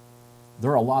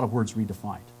 There are a lot of words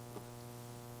redefined.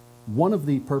 One of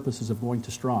the purposes of going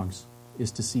to Strong's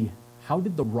is to see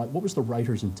what was the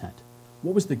writer's intent?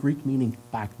 What was the Greek meaning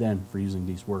back then for using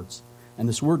these words? And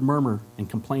this word murmur and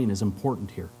complain is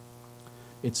important here.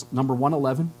 It's number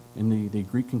 111 in the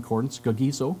Greek concordance,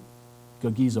 gogizo.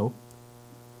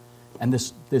 And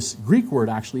this Greek word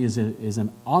actually is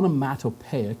an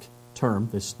onomatopoeic term,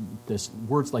 this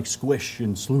words like squish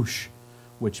and sloosh,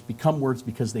 which become words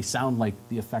because they sound like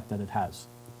the effect that it has.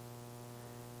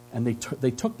 And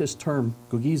they took this term,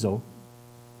 gogizo,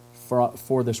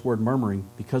 for this word murmuring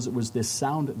because it was the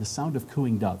sound of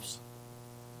cooing doves.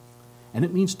 And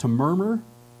it means to murmur,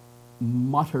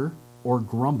 mutter, or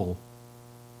grumble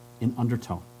in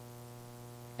undertone,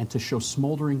 and to show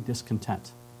smoldering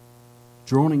discontent,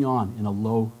 droning on in a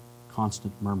low,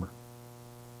 constant murmur.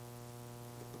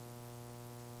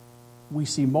 We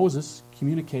see Moses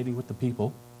communicating with the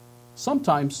people.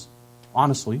 Sometimes,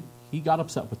 honestly, he got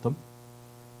upset with them,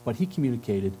 but he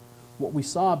communicated. What we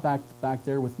saw back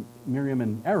there with Miriam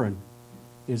and Aaron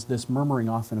is this murmuring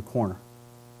off in a corner,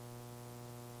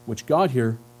 which God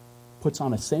here puts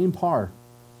on a same par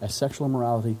as sexual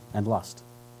immorality and lust,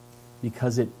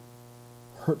 because it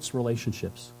hurts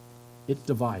relationships. It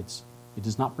divides. It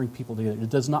does not bring people together. It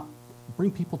does not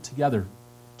bring people together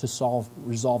to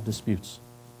resolve disputes.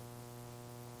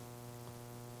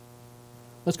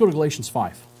 Let's go to Galatians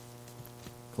 5.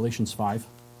 Galatians 5.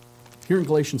 Here in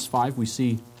Galatians 5, we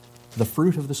see the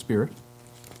fruit of the Spirit,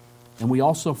 and we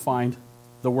also find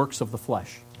the works of the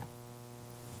flesh.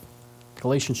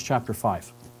 Galatians chapter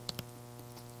 5.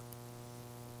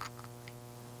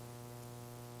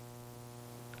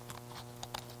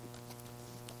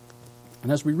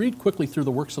 And as we read quickly through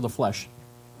the works of the flesh,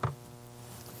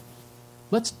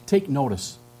 let's take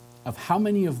notice of how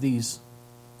many of these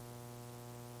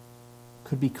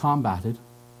could be combated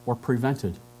or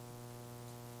prevented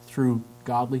through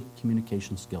godly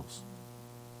communication skills.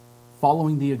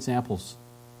 Following the examples,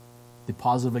 the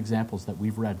positive examples that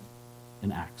we've read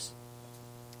in Acts.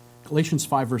 Galatians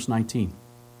 5, verse 19.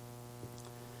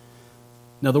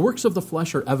 Now the works of the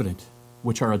flesh are evident,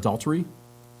 which are adultery,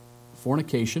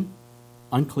 fornication,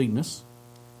 uncleanness,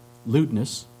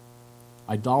 lewdness,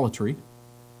 idolatry,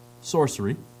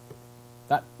 sorcery.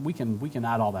 That we can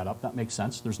add all that up. That makes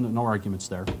sense. There's no arguments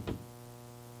there.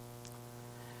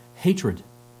 Hatred.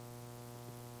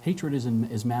 Hatred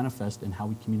is manifest in how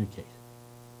we communicate.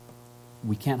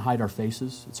 We can't hide our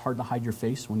faces. It's hard to hide your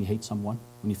face when you hate someone,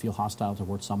 when you feel hostile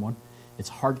towards someone. It's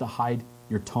hard to hide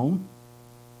your tone.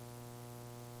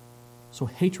 So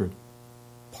hatred,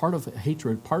 part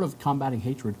of combating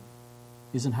hatred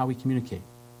is in how we communicate,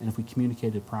 and if we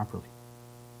communicate it properly.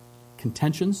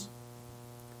 Contentions,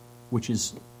 which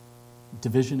is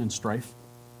division and strife.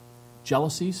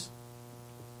 Jealousies,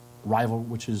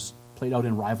 which is played out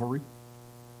in rivalry.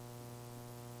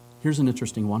 Here's an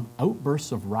interesting one.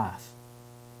 Outbursts of wrath.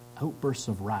 Outbursts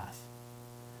of wrath.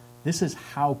 This is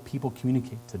how people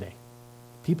communicate today.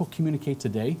 People communicate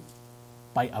today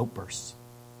by outbursts.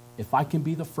 If I can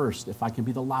be the first, if I can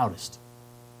be the loudest,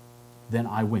 then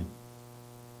I win.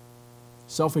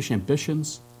 Selfish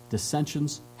ambitions,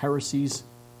 dissensions, heresies,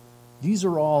 these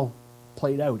are all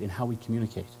played out in how we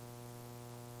communicate.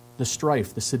 The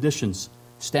strife, the seditions,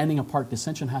 standing apart.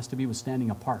 Dissension has to be with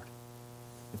standing apart.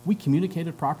 If we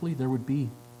communicated properly, there would be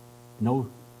no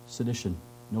sedition,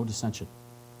 no dissension.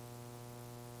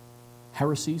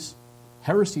 Heresies.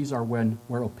 Heresies are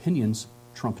where opinions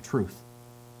trump truth.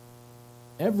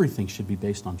 Everything should be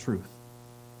based on truth,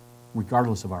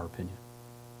 regardless of our opinion.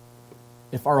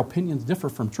 If our opinions differ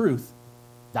from truth,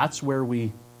 that's where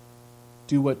we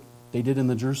do what they did in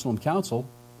the Jerusalem Council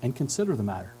and consider the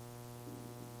matter.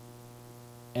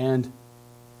 And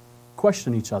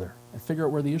question each other and figure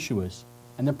out where the issue is.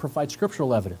 And then provide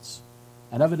scriptural evidence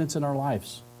and evidence in our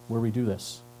lives where we do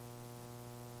this.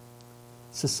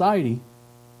 Society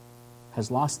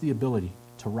has lost the ability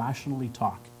to rationally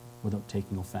talk without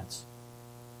taking offense.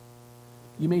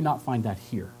 You may not find that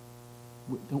here.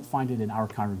 We don't find it in our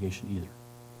congregation either.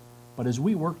 But as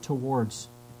we work towards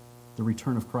the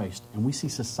return of Christ and we see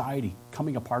society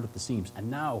coming apart at the seams, and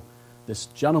now this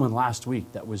gentleman last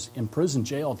week that was in prison,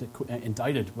 jailed,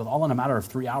 indicted with all in a matter of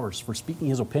 3 hours for speaking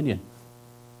his opinion.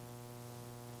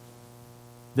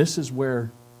 This is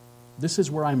where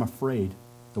I'm afraid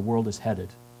the world is headed.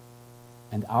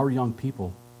 And our young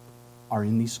people are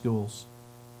in these schools,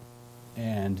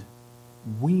 and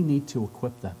we need to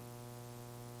equip them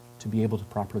to be able to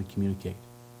properly communicate,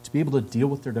 to be able to deal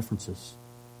with their differences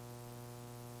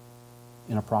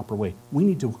in a proper way. We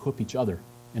need to equip each other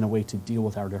in a way to deal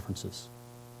with our differences.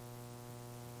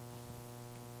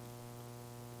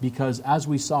 Because as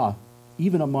we saw,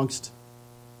 even amongst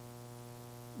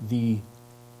the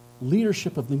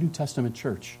leadership of the New Testament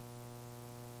church,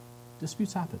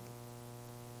 disputes happen.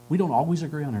 We don't always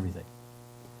agree on everything.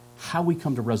 How we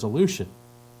come to resolution,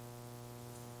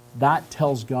 that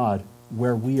tells God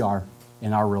where we are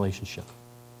in our relationship,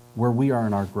 where we are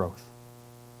in our growth.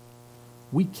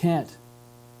 We can't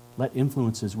let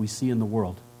influences we see in the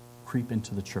world creep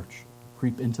into the church,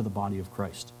 creep into the body of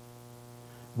Christ.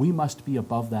 We must be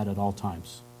above that at all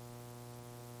times.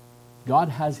 God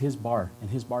has his bar, and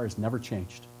his bar has never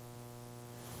changed.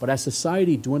 But as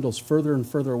society dwindles further and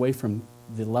further away from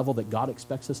the level that God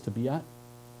expects us to be at,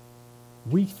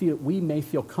 we may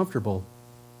feel comfortable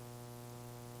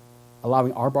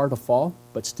allowing our bar to fall,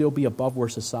 but still be above where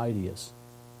society is.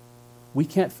 We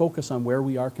can't focus on where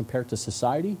we are compared to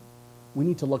society. We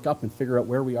need to look up and figure out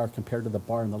where we are compared to the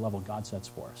bar and the level God sets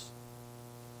for us.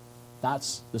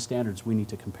 That's the standards we need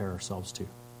to compare ourselves to.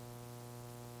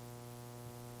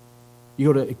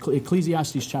 You go to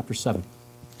Ecclesiastes chapter 7.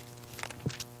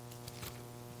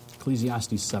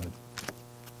 Ecclesiastes 7.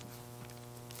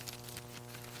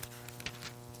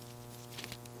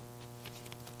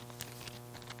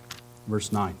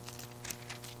 Verse 9.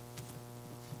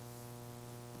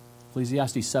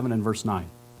 Ecclesiastes 7 and verse 9.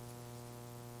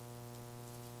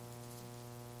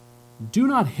 Do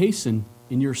not hasten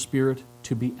in your spirit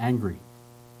to be angry,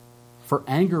 for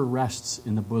anger rests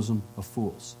in the bosom of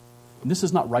fools. And this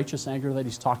is not righteous anger that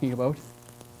he's talking about.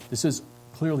 This is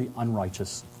clearly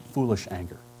unrighteous, foolish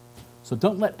anger. So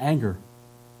don't let anger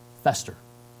fester.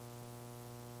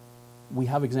 We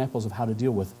have examples of how to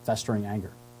deal with festering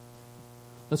anger.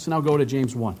 Let's now go to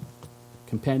James 1,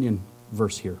 companion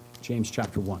verse here, James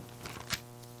chapter 1.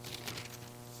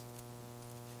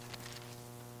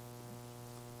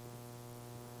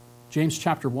 James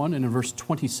chapter 1 and in verse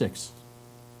 26.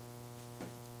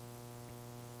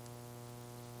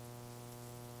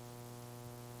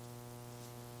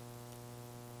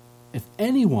 If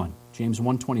anyone, James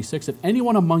 1:26, if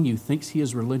anyone among you thinks he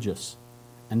is religious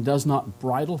and does not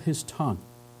bridle his tongue,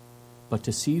 but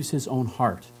deceives his own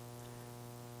heart,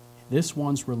 this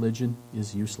one's religion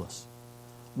is useless.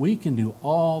 We can do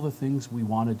all the things we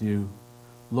want to do,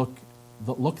 look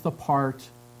the part,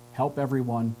 help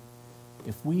everyone.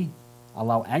 If we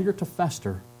allow anger to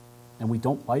fester and we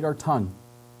don't bite our tongue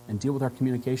and deal with our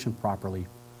communication properly,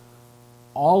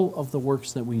 all of the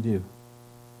works that we do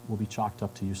will be chalked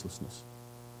up to uselessness.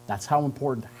 That's how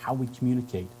important how we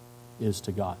communicate is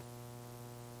to God.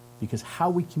 Because how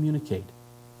we communicate,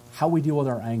 how we deal with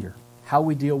our anger, how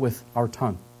we deal with our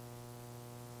tongue,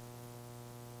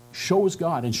 shows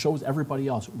God and shows everybody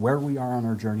else where we are on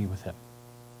our journey with him.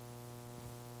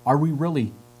 Are we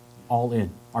really all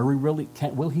in?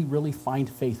 Will he really find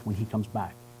faith when he comes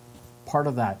back? Part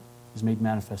of that is made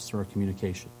manifest through our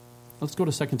communication. Let's go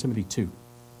to 2 Timothy 2.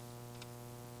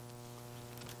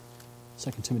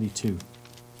 2 Timothy 2.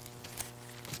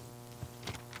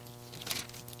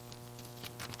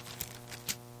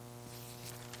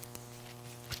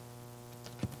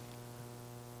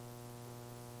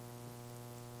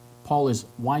 Paul is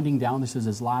winding down. This is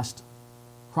his last,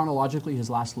 chronologically, his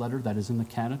last letter that is in the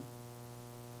canon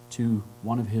to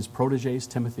one of his proteges,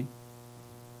 Timothy.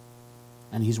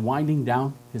 And he's winding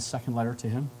down his second letter to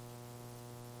him.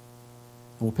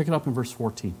 And we'll pick it up in verse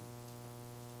 14.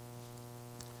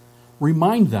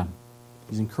 Remind them,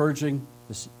 he's encouraging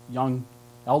this young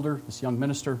elder, this young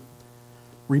minister,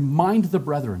 remind the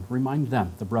brethren, remind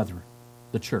them, the brethren,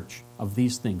 the church, of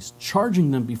these things,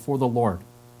 charging them before the Lord,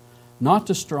 not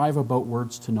to strive about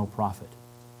words to no profit.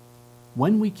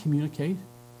 When we communicate,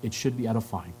 it should be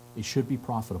edifying. It should be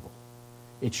profitable.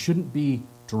 It shouldn't be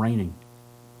draining.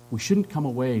 We shouldn't come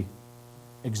away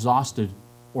exhausted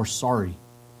or sorry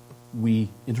we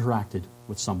interacted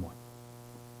with someone.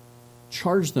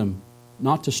 Charge them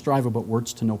not to strive about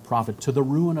words to no profit, to the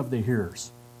ruin of the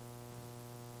hearers.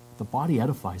 The body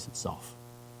edifies itself.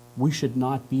 We should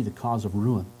not be the cause of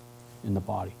ruin in the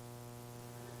body.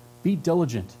 Be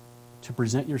diligent to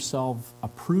present yourself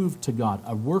approved to God,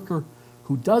 a worker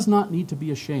who does not need to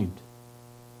be ashamed.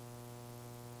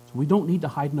 So we don't need to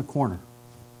hide in a corner.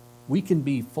 We can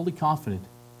be fully confident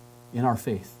in our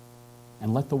faith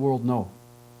and let the world know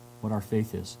what our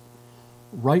faith is.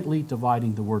 Rightly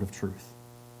dividing the word of truth.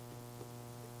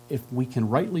 If we can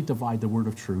rightly divide the word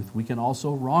of truth, we can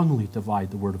also wrongly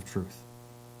divide the word of truth.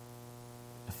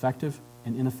 Effective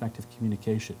and ineffective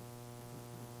communication.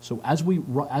 So as we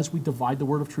divide the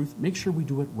word of truth, make sure we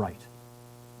do it right.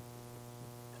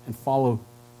 And follow,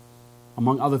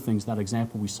 among other things, that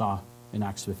example we saw in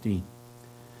Acts 15.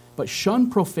 But shun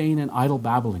profane and idle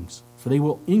babblings, for they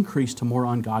will increase to more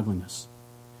ungodliness.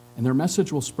 And their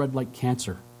message will spread like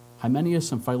cancer.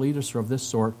 Hymenaeus and Philetus are of this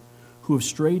sort, who have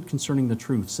strayed concerning the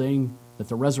truth, saying that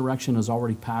the resurrection is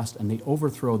already past, and they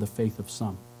overthrow the faith of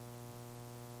some.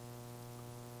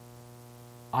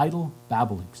 Idle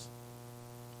babblings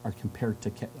are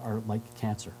are like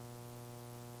cancer.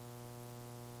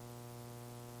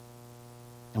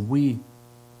 And we,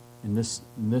 in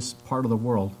this part of the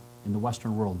world, in the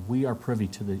Western world, we are privy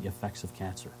to the effects of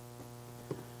cancer.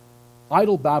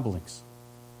 Idle babblings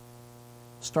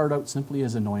start out simply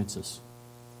as annoyances.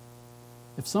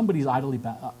 If somebody's idly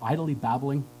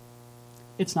babbling,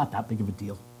 it's not that big of a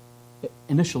deal.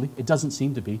 Initially, it doesn't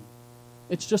seem to be.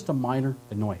 It's just a minor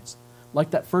annoyance. Like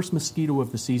that first mosquito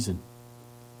of the season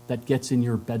that gets in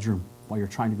your bedroom while you're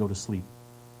trying to go to sleep.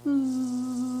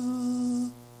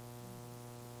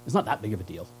 It's not that big of a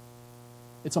deal.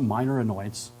 It's a minor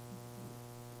annoyance.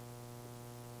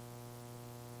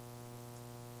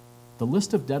 The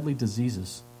list of deadly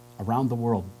diseases around the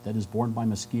world that is borne by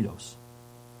mosquitoes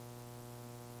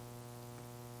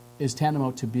is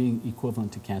tantamount to being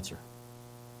equivalent to cancer.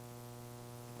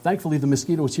 Thankfully, the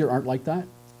mosquitoes here aren't like that,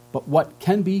 but what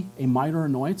can be a minor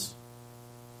annoyance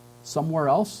somewhere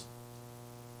else,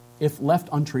 if left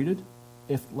untreated,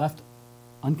 if left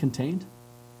uncontained,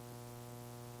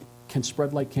 can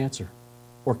spread like cancer,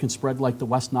 or can spread like the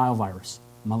West Nile virus,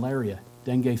 malaria,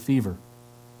 dengue fever,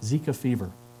 Zika fever,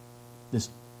 this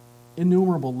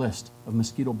innumerable list of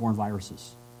mosquito-borne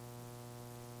viruses.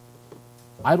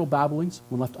 Idle babblings,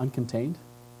 when left uncontained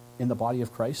in the body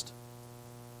of Christ,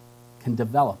 can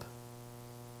develop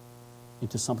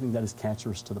into something that is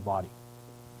cancerous to the body.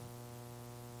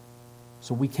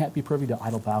 So we can't be privy to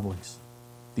idle babblings,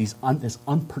 this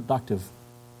unproductive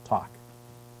talk.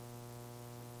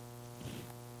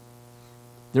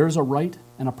 There is a right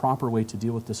and a proper way to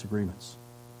deal with disagreements.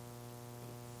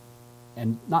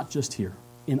 And not just here,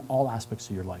 in all aspects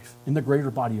of your life, in the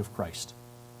greater body of Christ.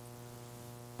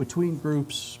 Between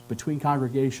groups, between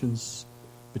congregations,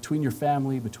 between your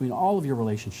family, between all of your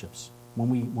relationships,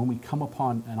 when we come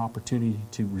upon an opportunity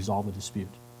to resolve a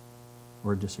dispute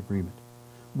or a disagreement.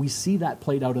 We see that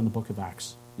played out in the book of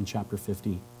Acts in chapter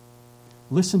 15.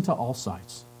 Listen to all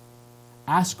sides.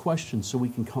 Ask questions so we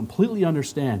can completely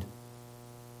understand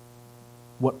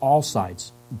what all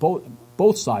sides,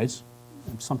 both sides,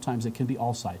 and sometimes it can be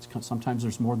all sides. Sometimes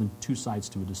there's more than two sides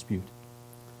to a dispute.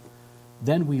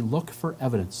 Then we look for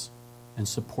evidence and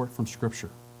support from Scripture.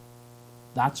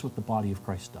 That's what the body of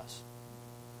Christ does.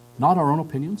 Not our own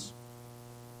opinions.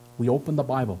 We open the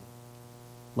Bible,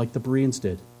 like the Bereans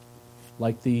did,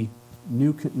 like the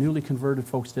newly converted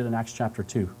folks did in Acts chapter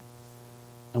 2.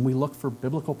 And we look for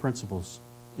biblical principles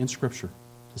in Scripture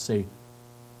to say,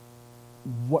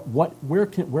 where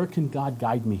can God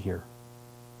guide me here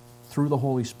through the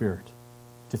Holy Spirit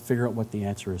to figure out what the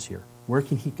answer is here? Where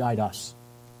can He guide us?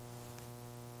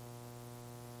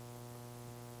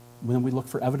 When we look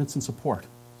for evidence and support,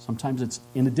 sometimes it's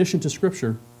in addition to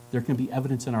Scripture, there can be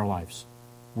evidence in our lives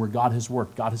where God has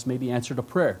worked. God has maybe answered a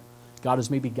prayer. God has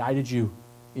maybe guided you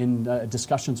in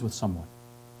discussions with someone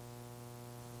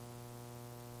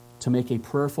to make a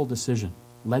prayerful decision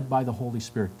led by the Holy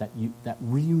Spirit that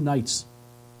reunites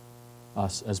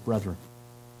us as brethren.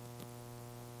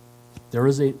 There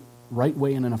is a right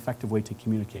way and an effective way to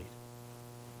communicate,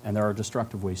 and there are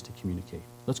destructive ways to communicate.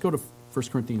 Let's go to 1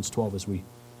 Corinthians 12 as we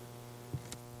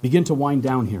begin to wind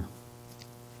down here.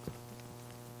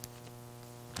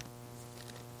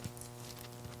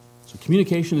 So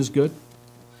communication is good.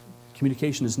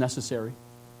 Communication is necessary.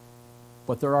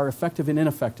 But there are effective and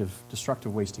ineffective,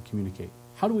 destructive ways to communicate.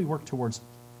 How do we work towards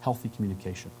healthy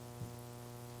communication?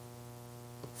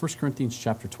 1 Corinthians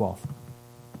chapter 12,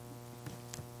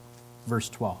 verse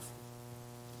 12.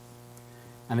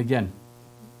 And again,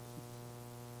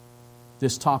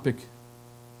 this topic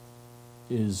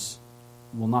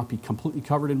will not be completely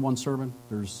covered in one sermon.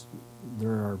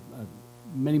 There are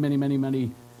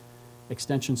many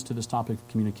extensions to this topic of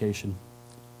communication.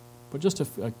 But just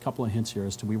a couple of hints here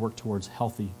as to we work towards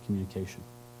healthy communication.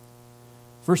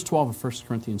 Verse 12 of 1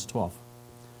 Corinthians 12.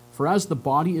 For as the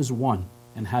body is one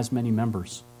and has many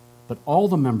members, but all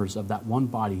the members of that one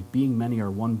body, being many,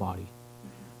 are one body,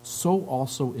 so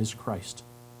also is Christ.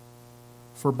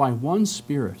 For by one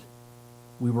Spirit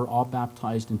we were all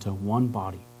baptized into one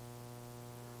body,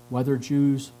 whether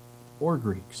Jews or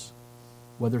Greeks,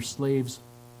 whether slaves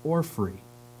or free.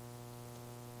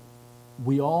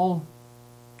 We all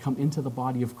come into the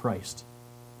body of Christ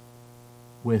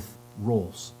with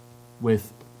roles,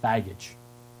 with baggage.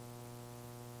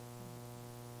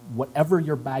 Whatever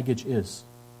your baggage is,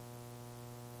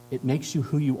 It makes you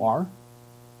who you are.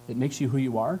 It makes you who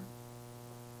you are.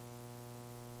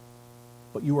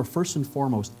 But you are first and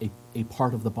foremost a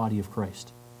part of the body of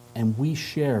Christ. And we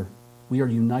are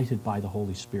united by the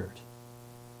Holy Spirit.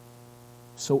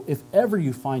 So if ever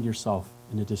you find yourself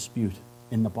in a dispute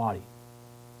in the body,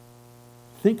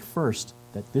 think first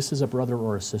that this is a brother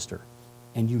or a sister,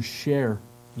 and you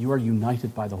are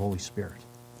united by the Holy Spirit.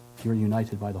 You are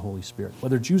united by the Holy Spirit.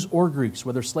 Whether Jews or Greeks,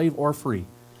 whether slave or free,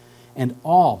 and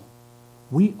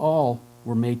we all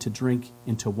were made to drink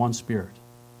into one spirit.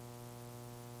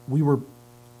 We were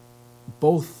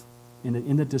both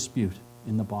in the dispute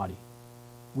in the body.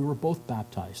 We were both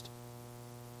baptized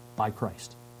by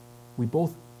Christ. We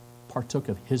both partook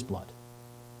of his blood.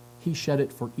 He shed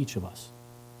it for each of us.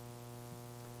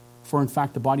 For in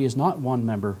fact, the body is not one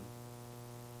member,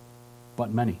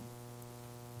 but many.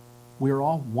 We are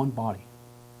all one body.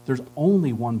 There's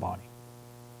only one body.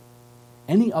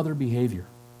 Any other behavior,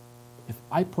 if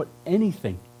I put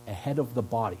anything ahead of the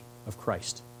body of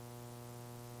Christ,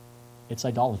 it's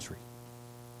idolatry.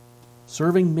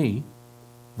 Serving me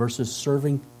versus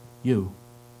serving you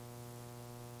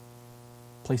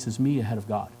places me ahead of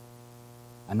God.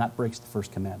 And that breaks the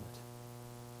first commandment.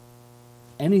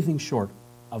 Anything short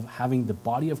of having the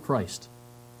body of Christ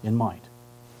in mind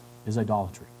is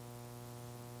idolatry.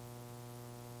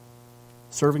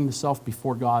 Serving the self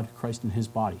before God, Christ and his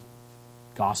body.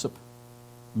 Gossip,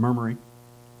 murmuring.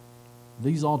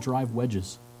 These all drive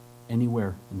wedges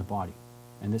anywhere in the body.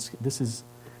 And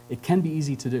it can be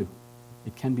easy to do.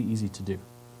 It can be easy to do.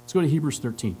 Let's go to Hebrews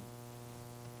 13.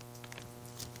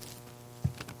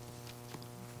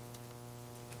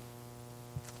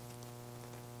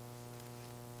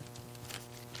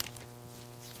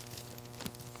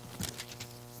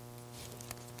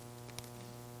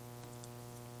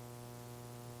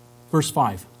 Verse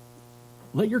 5,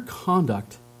 let your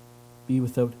conduct be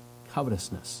without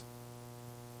covetousness.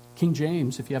 King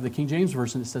James, if you have the King James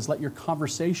version, it says, let your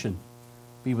conversation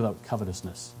be without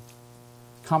covetousness.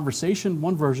 Conversation,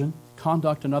 one version,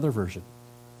 conduct, another version.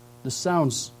 This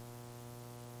sounds,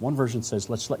 one version says,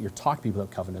 let your talk be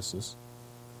without covetousness.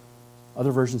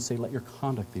 Other versions say, let your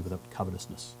conduct be without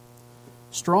covetousness.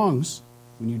 Strong's,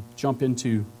 when you jump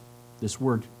into this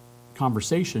word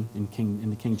conversation in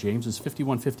the King James, is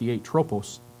 5158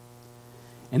 tropos.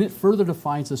 And it further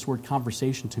defines this word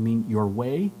conversation to mean your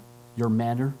way, your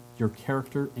manner, your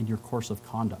character, and your course of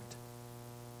conduct.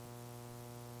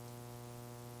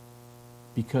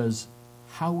 Because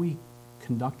how we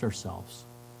conduct ourselves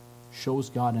shows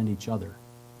God and each other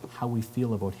how we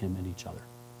feel about him and each other.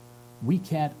 We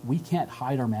can't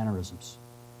hide our mannerisms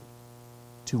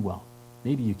too well.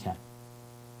 Maybe you can,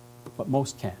 but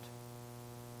most can't.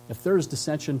 If there is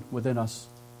dissension within us,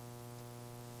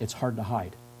 it's hard to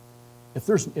hide.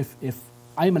 If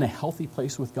I am in a healthy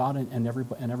place with God and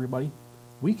everybody,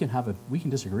 we can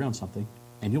disagree on something,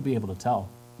 and you'll be able to tell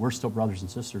we're still brothers and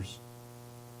sisters.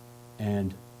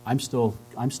 And I'm still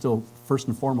first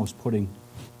and foremost putting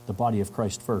the body of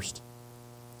Christ first.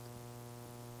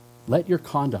 Let your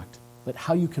conduct, let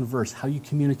how you converse, how you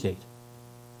communicate,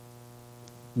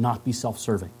 not be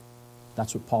self-serving.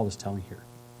 That's what Paul is telling here.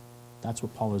 That's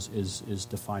what Paul is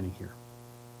defining here.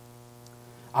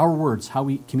 Our words, how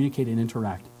we communicate and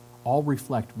interact, all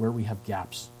reflect where we have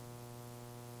gaps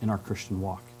in our Christian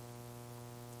walk.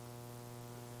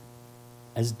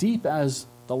 As deep as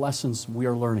the lessons we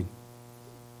are learning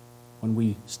when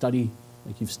we study,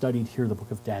 like you've studied here, the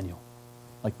book of Daniel,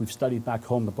 like we've studied back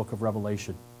home the book of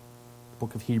Revelation, the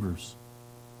book of Hebrews,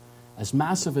 as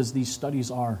massive as these studies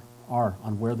are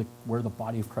on where the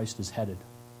body of Christ is headed,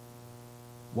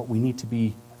 what we need to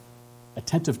be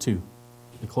attentive to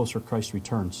the closer Christ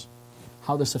returns,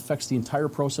 how this affects the entire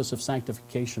process of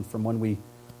sanctification from when we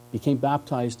became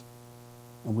baptized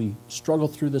and we struggle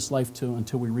through this life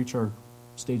until we reach our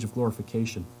stage of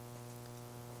glorification.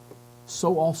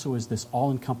 So also is this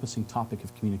all-encompassing topic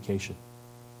of communication.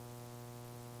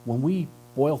 When we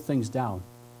boil things down,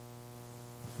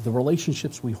 the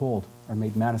relationships we hold are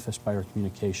made manifest by our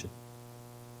communication.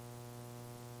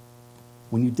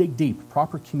 When you dig deep,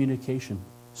 proper communication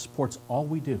supports all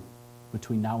we do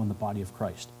between now and the body of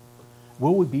Christ.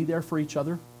 Will we be there for each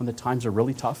other when the times are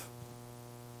really tough?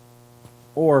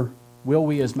 Or will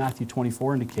we, as Matthew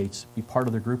 24 indicates, be part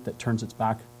of the group that turns its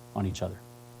back on each other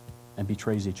and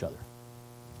betrays each other?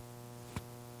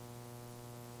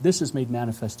 This is made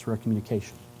manifest through our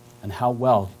communication and how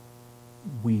well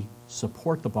we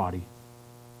support the body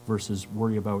versus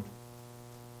worry about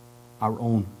our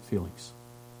own feelings.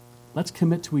 Let's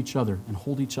commit to each other and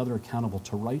hold each other accountable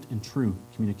to right and true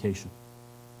communication.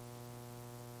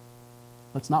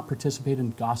 Let's not participate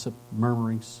in gossip,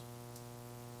 murmurings,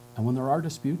 And when there are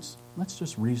disputes, let's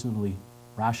just reasonably,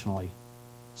 rationally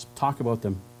talk about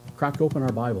them, crack open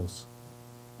our Bibles,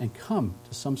 and come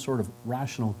to some sort of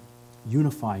rational,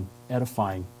 unifying,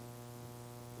 edifying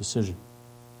decision.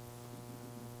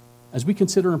 As we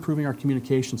consider improving our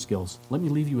communication skills, let me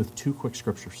leave you with two quick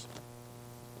scriptures.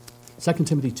 2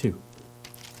 Timothy 2.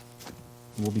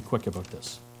 And we'll be quick about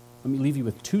this. Let me leave you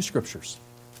with two scriptures.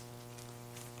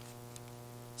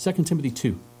 2 Timothy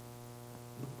 2.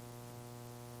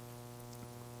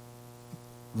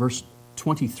 Verse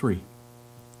 23.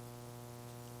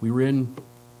 We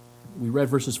read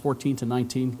verses 14 to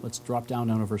 19. Let's drop down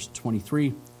to verse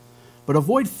 23. But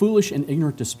avoid foolish and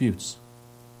ignorant disputes,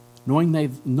 knowing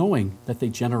that they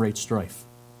generate strife.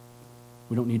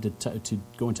 We don't need to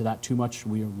go into that too much.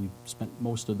 We spent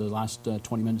most of the last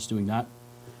 20 minutes doing that.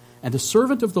 And the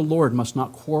servant of the Lord must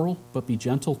not quarrel, but be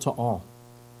gentle to all,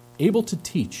 able to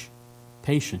teach,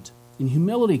 patient, in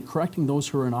humility correcting those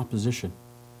who are in opposition,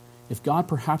 if God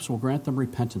perhaps will grant them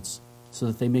repentance, so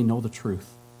that they may know the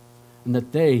truth, and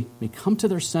that they may come to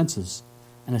their senses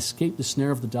and escape the snare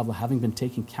of the devil, having been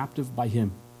taken captive by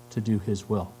him to do his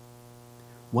will.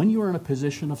 When you are in a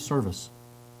position of service,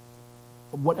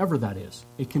 whatever that is,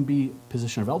 it can be a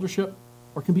position of eldership,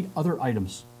 or it can be other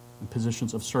items and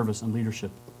positions of service and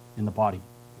leadership in the body.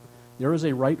 There is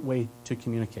a right way to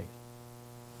communicate.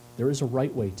 There is a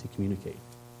right way to communicate.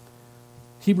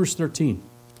 Hebrews 13,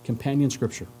 companion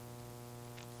scripture.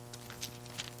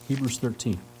 Hebrews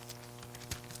 13.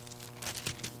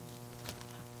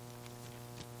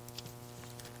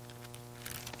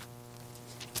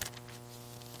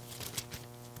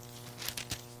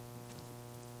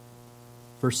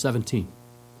 Verse 17.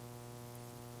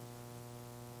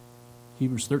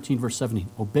 Hebrews 13, verse 17.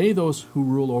 Obey those who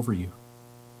rule over you,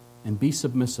 and be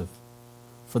submissive,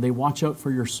 for they watch out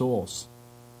for your souls,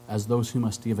 as those who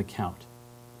must give account.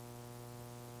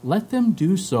 Let them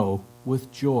do so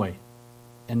with joy,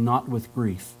 and not with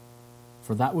grief,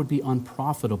 for that would be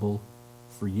unprofitable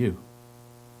for you.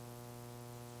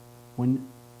 When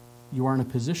you are in a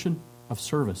position of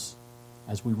service,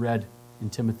 as we read in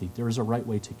Timothy, there is a right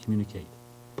way to communicate.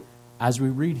 As we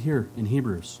read here in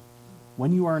Hebrews,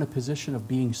 when you are in a position of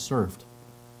being served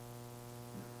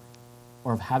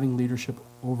or of having leadership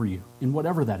over you, in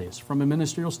whatever that is, from a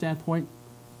ministerial standpoint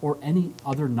or any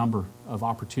other number of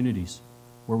opportunities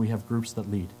where we have groups that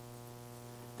lead,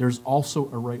 there's also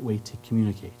a right way to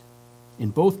communicate.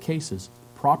 In both cases,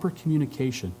 proper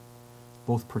communication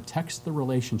both protects the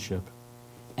relationship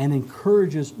and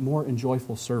encourages more and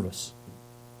joyful service.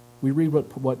 We read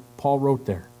what Paul wrote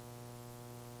there.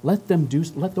 Let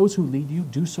those who lead you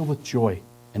do so with joy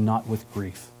and not with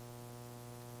grief.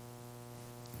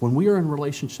 When we are in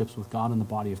relationships with God and the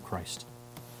body of Christ,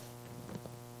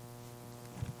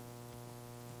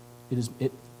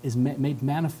 it is made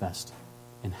manifest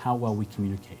in how well we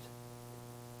communicate.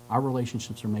 Our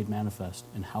relationships are made manifest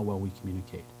in how well we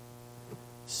communicate.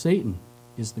 Satan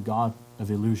is the god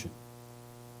of illusion.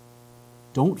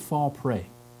 Don't fall prey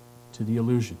to the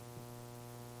illusion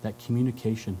that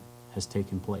communication has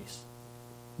taken place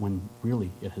when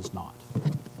really it has not.